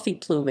soft fluffy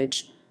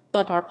plumage,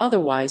 but are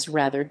otherwise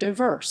rather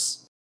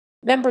diverse.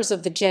 Members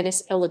of the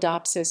genus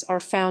Elidopsis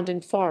are found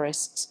in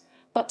forests,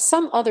 but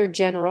some other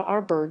genera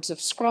are birds of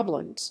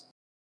scrublands.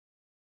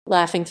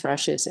 Laughing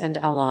thrushes and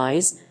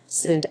allies.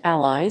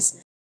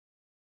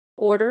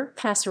 Order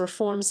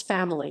Passeriformes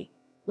family.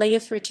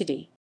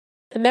 Laethritidae.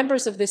 The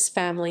members of this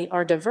family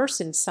are diverse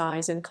in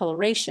size and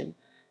coloration,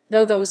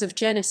 though those of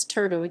genus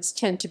Turdoides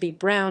tend to be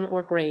brown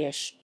or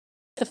grayish.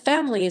 The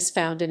family is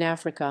found in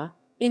Africa,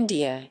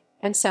 India,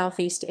 and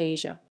Southeast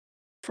Asia.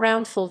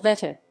 Ground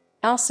fulveta,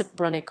 Alsip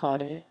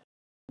brunicauda.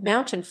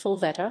 Mountain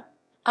fulveta,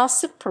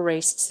 Alsip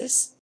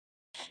paracensis.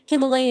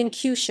 Himalayan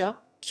Cuscia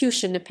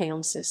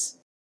nipalensis.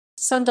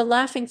 Sunda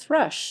laughing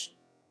thrush,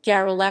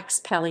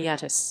 Garrulax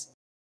palliatus.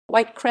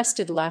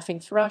 White-crested laughing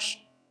thrush,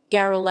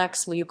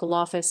 Garrulax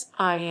leucolophus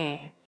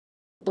ia.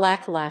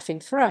 Black laughing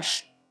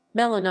thrush,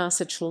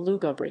 Melanocytla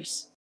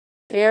lugubris.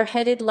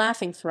 Bare-headed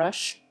laughing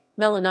thrush,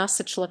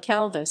 Melanocytla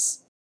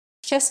calvus.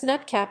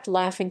 Chestnut-capped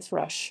laughing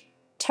thrush,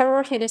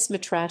 Pterorhinus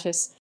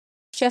mitratus.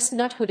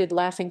 Chestnut-hooded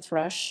laughing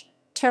thrush,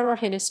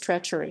 Pterorhinus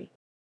treachery.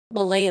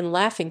 Malayan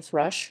laughing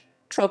thrush,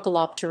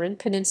 Trocholopteran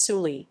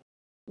peninsulae.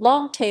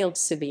 Long-tailed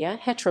cibia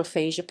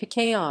Heterophagia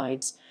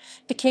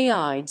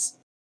picaioides.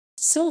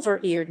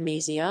 Silver-eared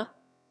mesia,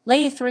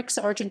 Laethrix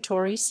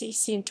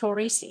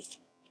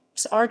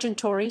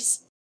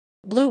argentoris.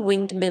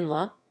 Blue-winged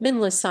Minla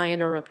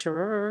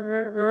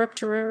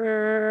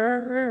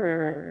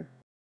cyanuruptor.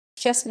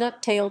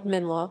 Chestnut-tailed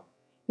Minla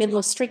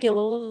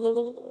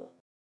strigula.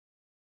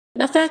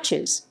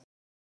 Nuthatches.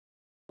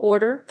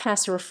 Order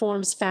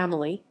Passeriformes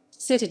family.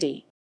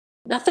 Citidae.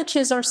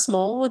 Nuthatches are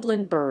small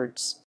woodland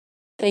birds.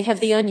 They have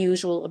the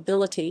unusual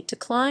ability to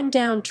climb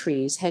down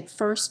trees head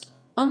first,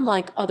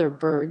 unlike other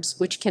birds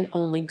which can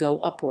only go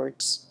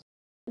upwards.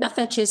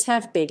 Nuthatches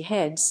have big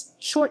heads,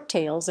 short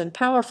tails, and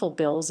powerful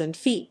bills and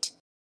feet.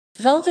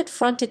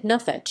 Velvet-fronted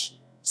nuthatch,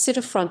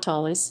 Sitta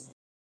frontalis.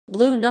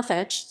 Blue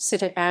nuthatch,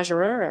 Sitta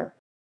azurare.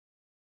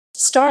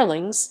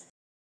 Starlings.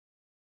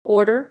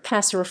 Order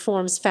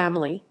Passeriformes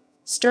family.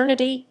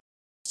 Sternidae.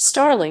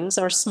 Starlings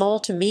are small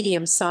to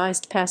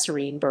medium-sized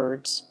passerine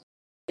birds.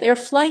 Their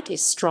flight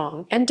is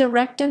strong and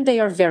direct, and they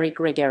are very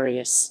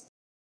gregarious.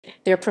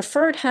 Their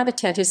preferred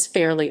habitat is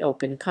fairly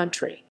open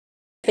country.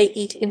 They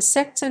eat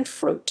insects and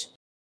fruit.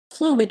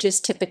 Plumage is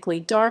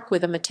typically dark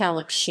with a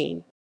metallic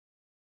sheen.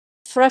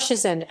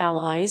 Thrushes and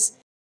allies.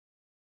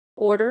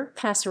 Order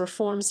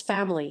Passeriformes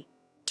family.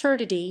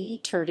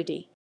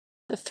 Turdidae.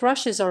 The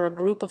thrushes are a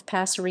group of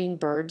passerine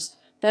birds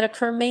that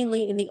occur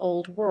mainly in the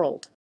Old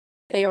World.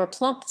 They are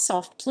plump,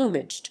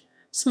 soft-plumaged,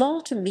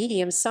 small to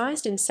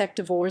medium-sized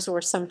insectivores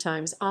or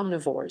sometimes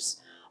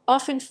omnivores,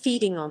 often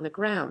feeding on the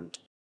ground.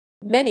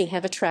 Many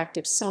have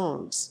attractive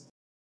songs.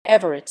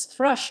 Everett's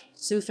thrush,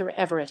 Zuthera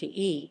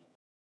everettii.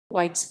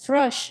 White's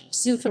thrush,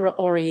 Zuthera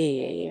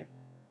aureae.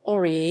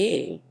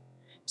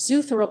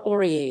 Zuthera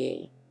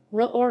aureae.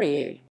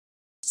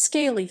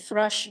 Scaly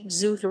thrush,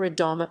 Zuthera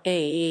doma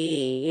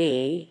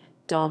a.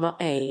 Doma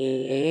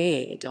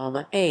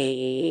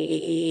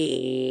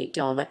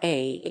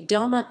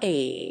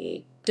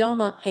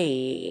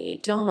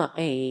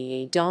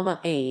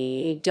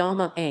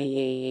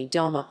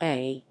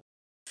a.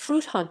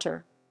 Fruit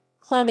hunter,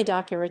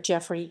 Chlamydacura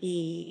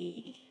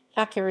jeffreyi.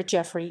 Acura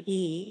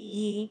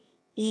jeffreyi.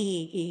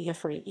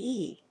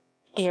 Jeffreyi.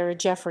 Air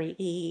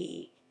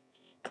jeffreyi.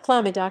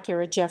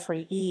 Chlamydocera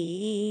Jeffrey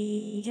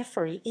E.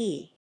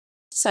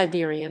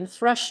 Siberian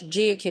thrush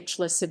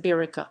Geocycla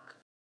sibirica.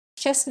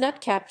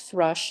 Chestnut-capped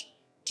thrush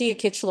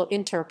Geocycla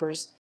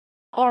interpers.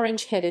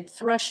 Orange-headed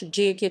thrush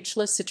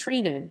Geocycla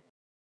citrinan.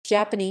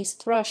 Japanese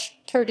thrush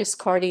Turdus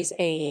cardes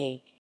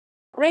aa.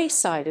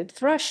 Gray-sided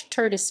thrush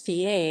Turdus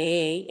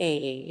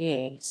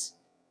phaas.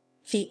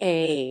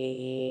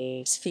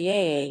 Phaas.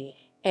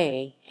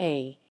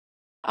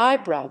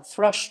 Eyebrow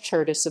thrush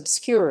Turdus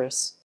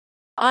obscurus.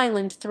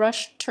 Island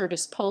thrush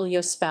Turdus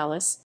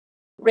poliosphalis.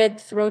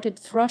 Red-throated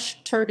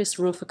thrush Turdus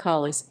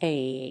ruficalis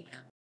aa.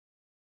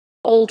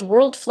 Old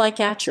World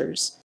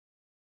flycatchers.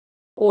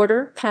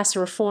 Order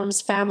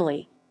Passeriformes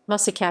family,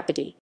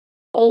 Muscicapitae.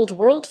 Old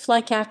World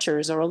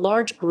flycatchers are a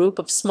large group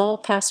of small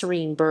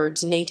passerine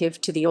birds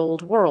native to the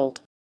Old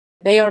World.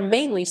 They are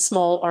mainly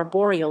small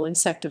arboreal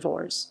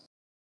insectivores.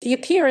 The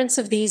appearance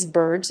of these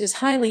birds is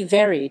highly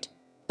varied,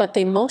 but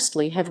they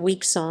mostly have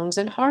weak songs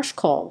and harsh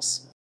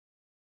calls.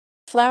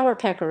 Flower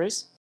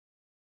peckers.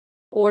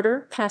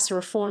 Order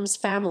Passeriformes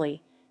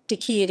family,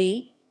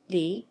 Dicyidae,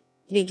 Dicyidae.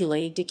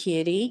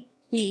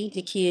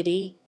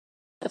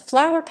 The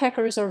flower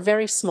peckers are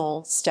very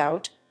small,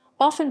 stout,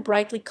 often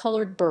brightly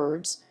colored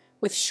birds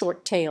with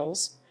short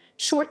tails,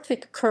 short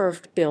thick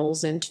curved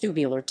bills and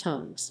tubular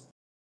tongues.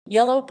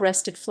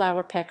 Yellow-breasted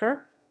flower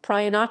pecker,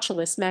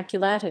 Prionoculus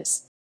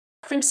maculatus.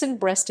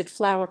 Crimson-breasted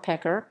flower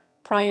pecker,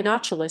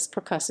 Prionoculus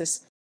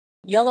percussus.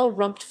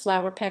 Yellow-rumped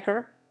flower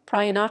pecker,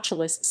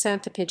 Prionoculus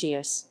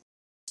xanthopygius.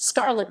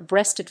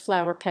 Scarlet-breasted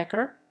flower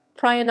pecker,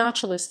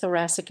 Prionoculus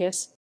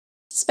thoracicus.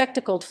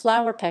 Spectacled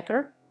flower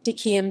pecker,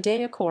 Dicium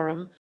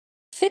deacorum.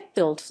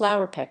 Thick-billed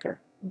flower pecker,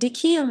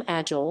 Dicium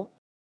agile.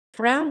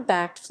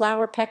 Brown-backed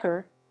flower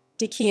pecker,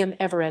 Dicium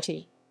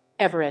everetti.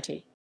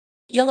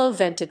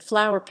 Yellow-vented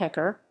flower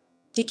pecker,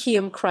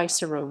 Dicium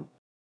chrysarum.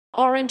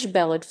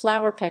 Orange-bellied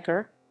flower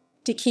pecker,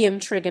 Dicium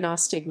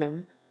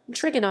trigonostigmum.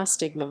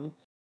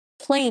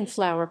 Plain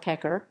flower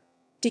pecker,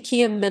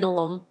 Dicium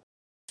minimum.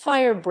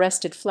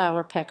 Fire-breasted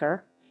flower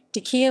pecker,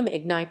 Dicium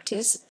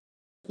ignitis.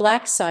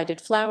 Black-sided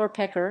flower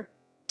pecker,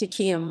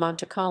 Dicium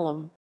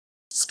monticolum.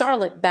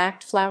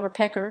 Scarlet-backed flower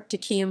pecker,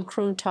 Dicium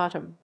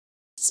cruntatum.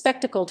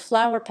 Spectacled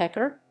flower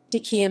pecker,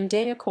 Dicium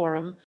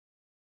deacorum.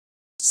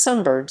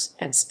 Sunbirds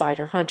and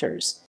spider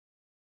hunters.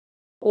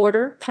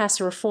 Order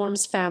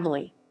Passeriformes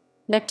family,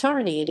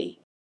 Nectarinidae.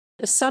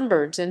 The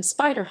sunbirds and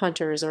spider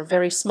hunters are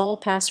very small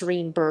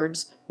passerine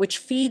birds which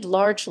feed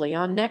largely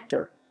on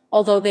nectar,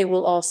 although they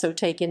will also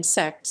take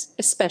insects,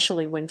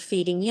 especially when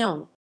feeding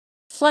young.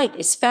 Flight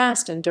is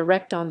fast and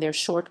direct on their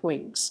short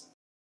wings.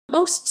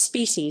 Most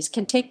species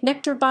can take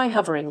nectar by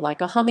hovering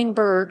like a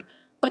hummingbird,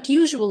 but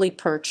usually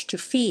perch to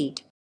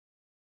feed.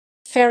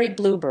 Fairy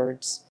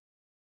bluebirds.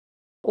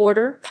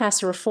 Order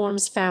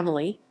Passeriformes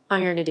family,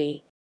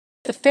 Ionidae.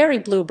 The fairy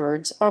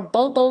bluebirds are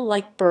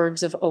bulbul-like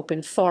birds of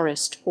open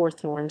forest or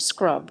thorn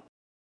scrub.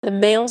 The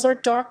males are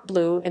dark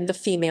blue and the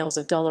females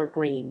a duller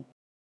green.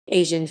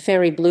 Asian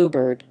fairy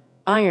bluebird,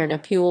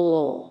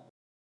 Ionapule.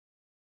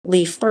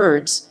 Leaf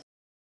birds.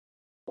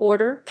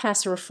 Order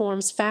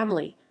Passeriformes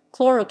family,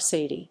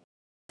 Chloropsidae.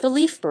 The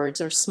leaf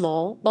birds are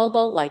small,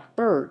 bulbul-like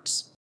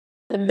birds.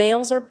 The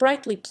males are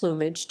brightly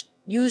plumaged,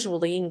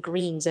 usually in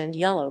greens and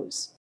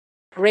yellows.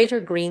 Greater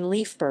green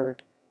leaf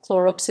bird,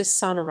 Chloropsis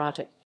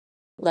sonorata.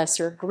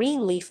 Lesser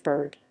green leaf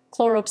bird,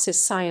 Chloropsis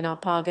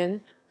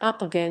cyanophagan.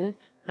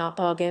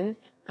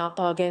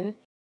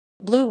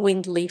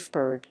 Blue-winged leaf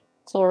bird,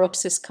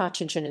 Chloropsis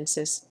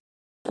cochingensis.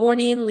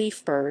 Bornean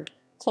leaf bird,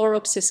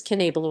 Chloropsis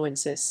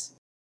canabaluensis.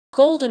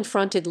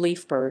 Golden-fronted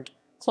leaf bird,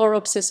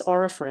 Chloropsis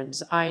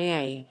aurifrons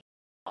ia.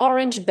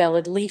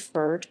 Orange-bellied leaf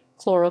bird,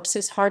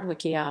 Chloropsis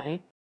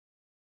hardwickii.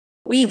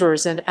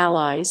 Weavers and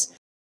allies.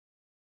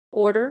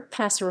 Order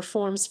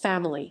Passeriformes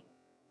family,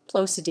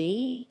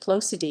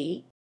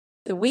 Plosidae.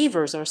 The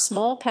weavers are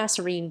small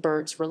passerine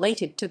birds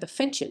related to the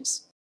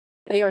finches.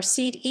 They are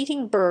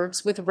seed-eating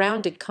birds with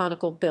rounded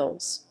conical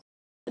bills.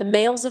 The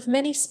males of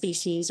many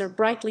species are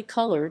brightly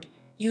colored,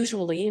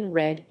 usually in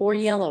red or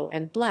yellow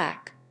and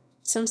black.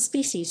 Some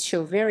species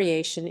show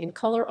variation in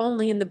color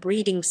only in the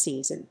breeding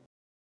season.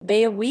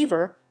 Bea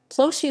weaver,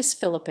 Plotius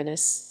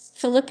philippinus.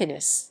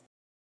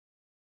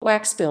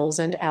 Waxbills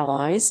and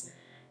allies.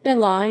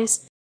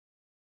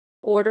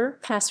 Order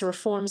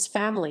Passeriformes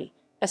family,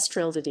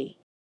 Estreldidae.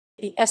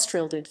 The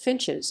estrildid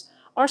finches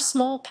are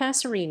small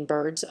passerine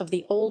birds of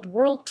the Old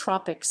World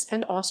tropics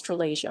and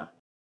Australasia.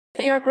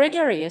 They are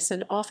gregarious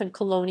and often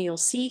colonial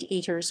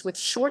seed-eaters with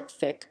short,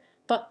 thick,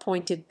 but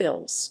pointed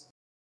bills.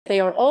 They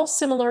are all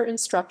similar in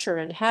structure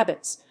and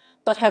habits,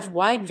 but have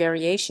wide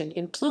variation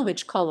in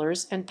plumage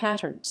colors and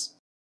patterns.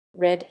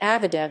 Red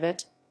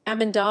avidavet,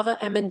 Amendava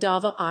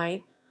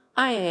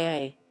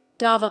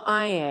Dava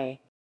ia.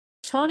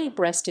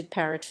 Tawny-breasted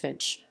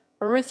parrotfinch,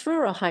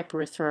 Erythrura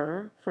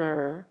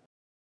hyperithra.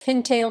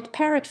 Pin-tailed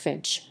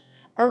parrotfinch,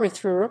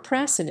 Erythrura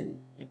prasinum.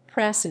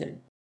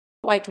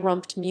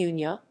 White-rumped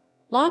munia,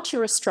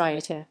 Lontura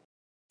striata.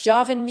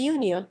 Javan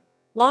munia,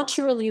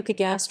 Lontura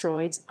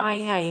leucogastroides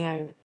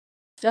II.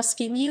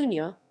 Dusky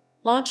munia,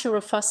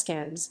 Lontura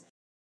fuscans.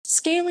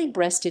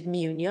 Scaly-breasted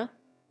munia,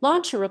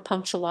 Launchera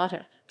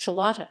punctulata,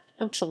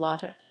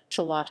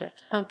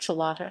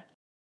 punctulata.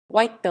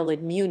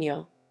 White-bellied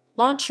munia,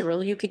 Launchera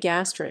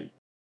leucogastrin.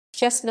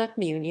 Chestnut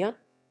munia,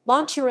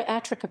 Launchera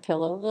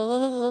tricapilla.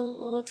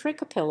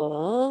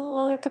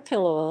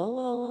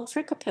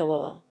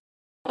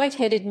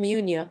 White-headed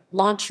munia,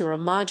 Launchera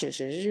majus.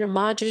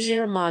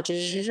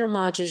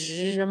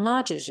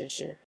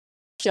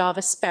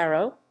 Java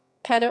sparrow,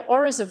 Peta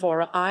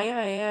orizivora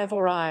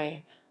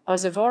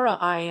Ozivora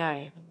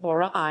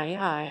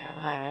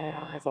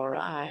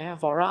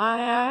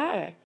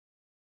vora.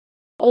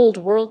 Old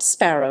World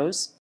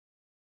sparrows.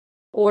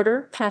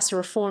 Order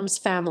Passeriformes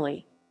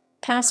family.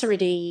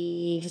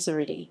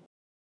 Passeridae.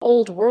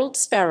 Old World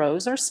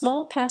sparrows are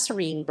small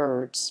passerine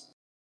birds.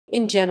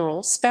 In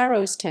general,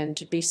 sparrows tend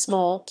to be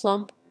small,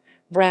 plump,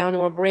 brown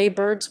or gray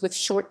birds with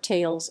short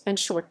tails and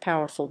short,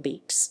 powerful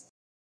beaks.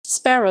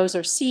 Sparrows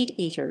are seed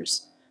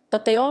eaters,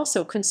 but they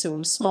also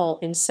consume small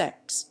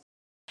insects.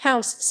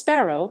 House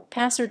sparrow,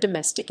 Passer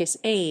domesticus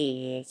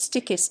a,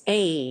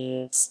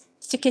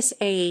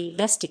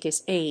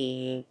 vesticus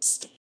a.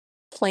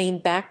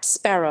 Plain-backed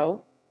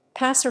sparrow,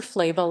 Passer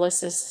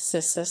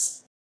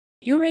flaviolus.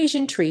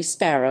 Eurasian tree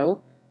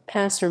sparrow,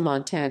 Passer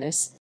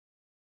montanus.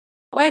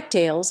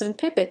 Wagtails and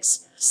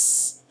pipits,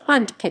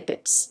 hunt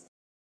pipits.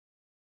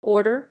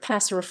 Order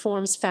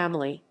Passeriformes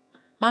family,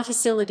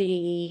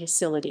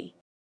 Motacillidae.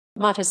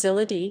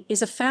 Motacillidae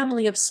is a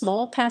family of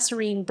small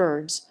passerine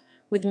birds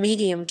with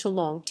medium to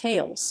long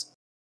tails.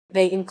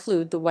 They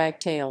include the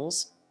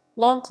wagtails,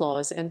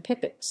 longclaws, and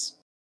pipits.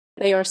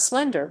 They are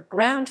slender,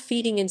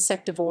 ground-feeding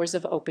insectivores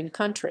of open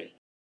country.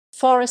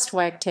 Forest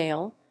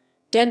wagtail,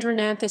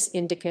 Dendronanthus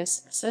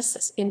indicus,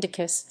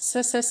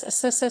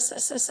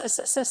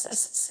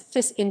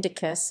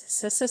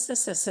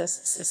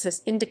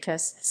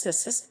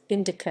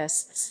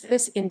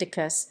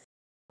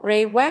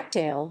 Ray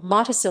wagtail,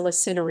 Motacilla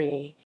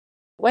cinerea.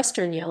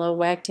 Western yellow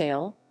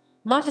wagtail,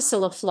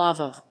 Motacilla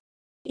flava.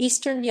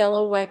 Eastern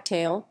yellow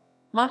wagtail,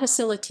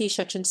 Motacilla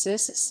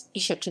tisciachensis.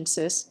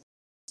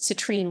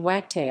 Citrine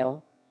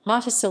wagtail,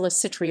 Motacilla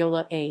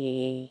citriola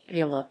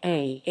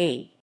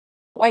a.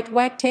 White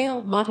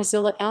wagtail,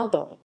 Motacilla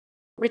albo.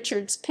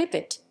 Richard's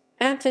pipit,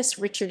 Anthus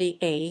richardi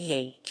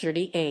a.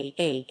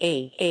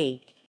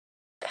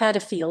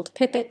 Cadafield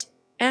pipit,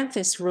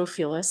 Anthus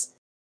rufulus.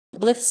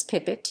 Blyth's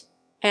pipit,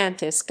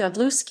 Anthus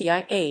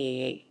godlewskii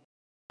a.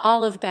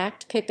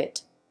 Olive-backed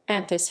pipit,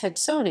 Anthus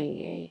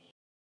hudsoni.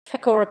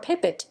 Pecora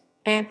pipit,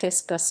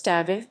 Anthus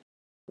gustavi.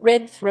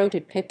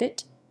 Red-throated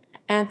pipit,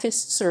 Anthus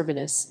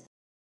cervinus.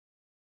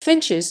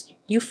 Finches,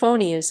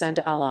 euphonias and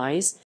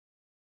allies.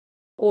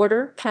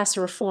 Order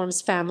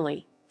Passeriformes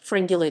family,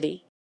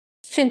 Fringulidae.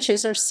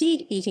 Finches are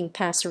seed-eating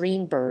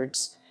passerine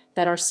birds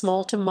that are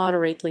small to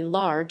moderately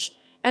large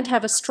and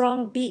have a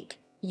strong beak,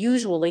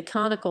 usually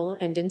conical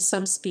and in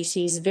some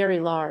species very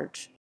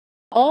large.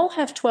 All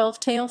have 12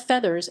 tail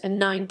feathers and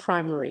 9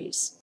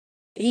 primaries.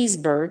 These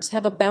birds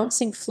have a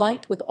bouncing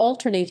flight with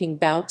alternating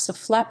bouts of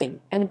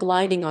flapping and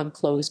gliding on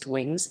closed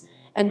wings,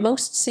 and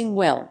most sing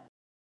well.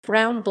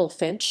 Brown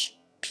bullfinch,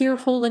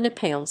 Pyrrhula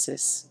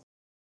nepalensis.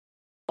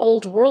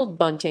 Old World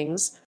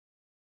buntings.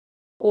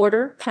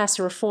 Order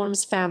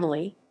Passeriformes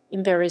family,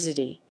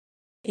 Emberizidae.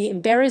 The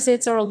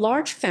Emberizids are a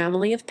large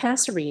family of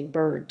passerine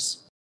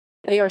birds.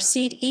 They are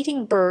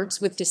seed-eating birds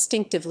with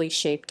distinctively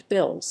shaped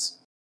bills.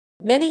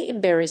 Many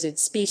Emberizid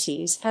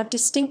species have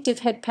distinctive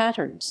head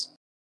patterns.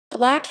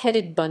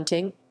 Black-headed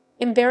bunting,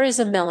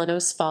 Emberiza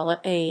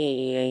melanosphala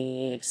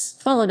a.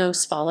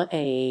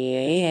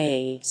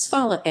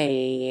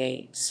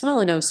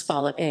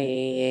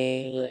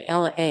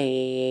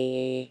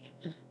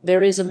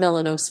 There is a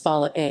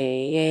melanosphala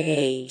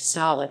a,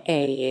 sphala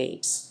a,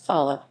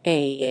 sphala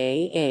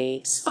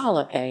a,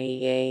 sphala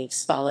a,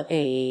 sphala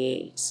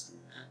a,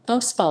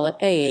 sphala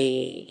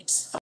a.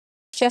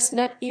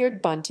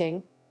 Chestnut-eared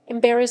bunting,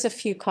 Emberiza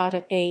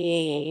fucata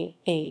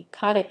a,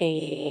 cata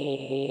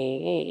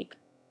a,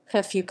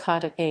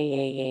 fucata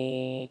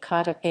a,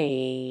 cata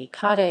a,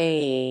 cata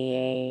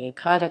a,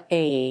 cata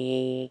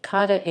a,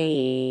 cata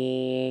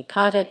a,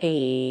 cata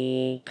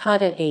a,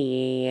 cata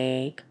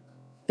a.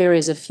 There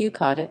is a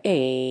fucata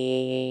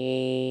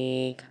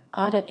a,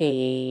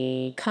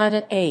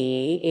 cata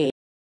a.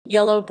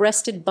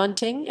 Yellow-breasted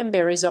bunting,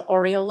 Emberiza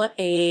aureola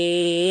a.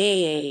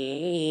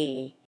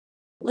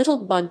 Little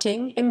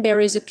bunting,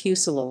 Emberiza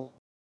pusillum.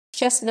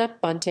 Chestnut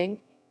bunting,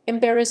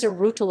 Emberiza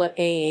rutula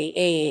a,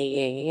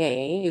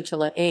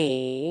 utila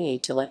a,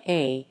 utila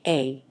a,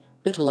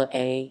 utila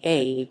a,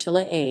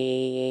 utila a,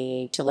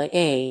 utila a, utila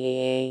a,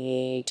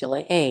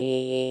 utila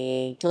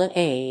a,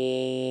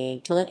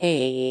 utila a,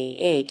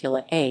 utila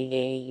a,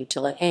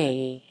 utila a,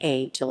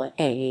 utila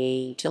a,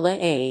 utila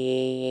a,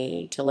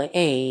 utila a,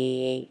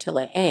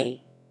 utila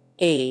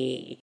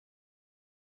a.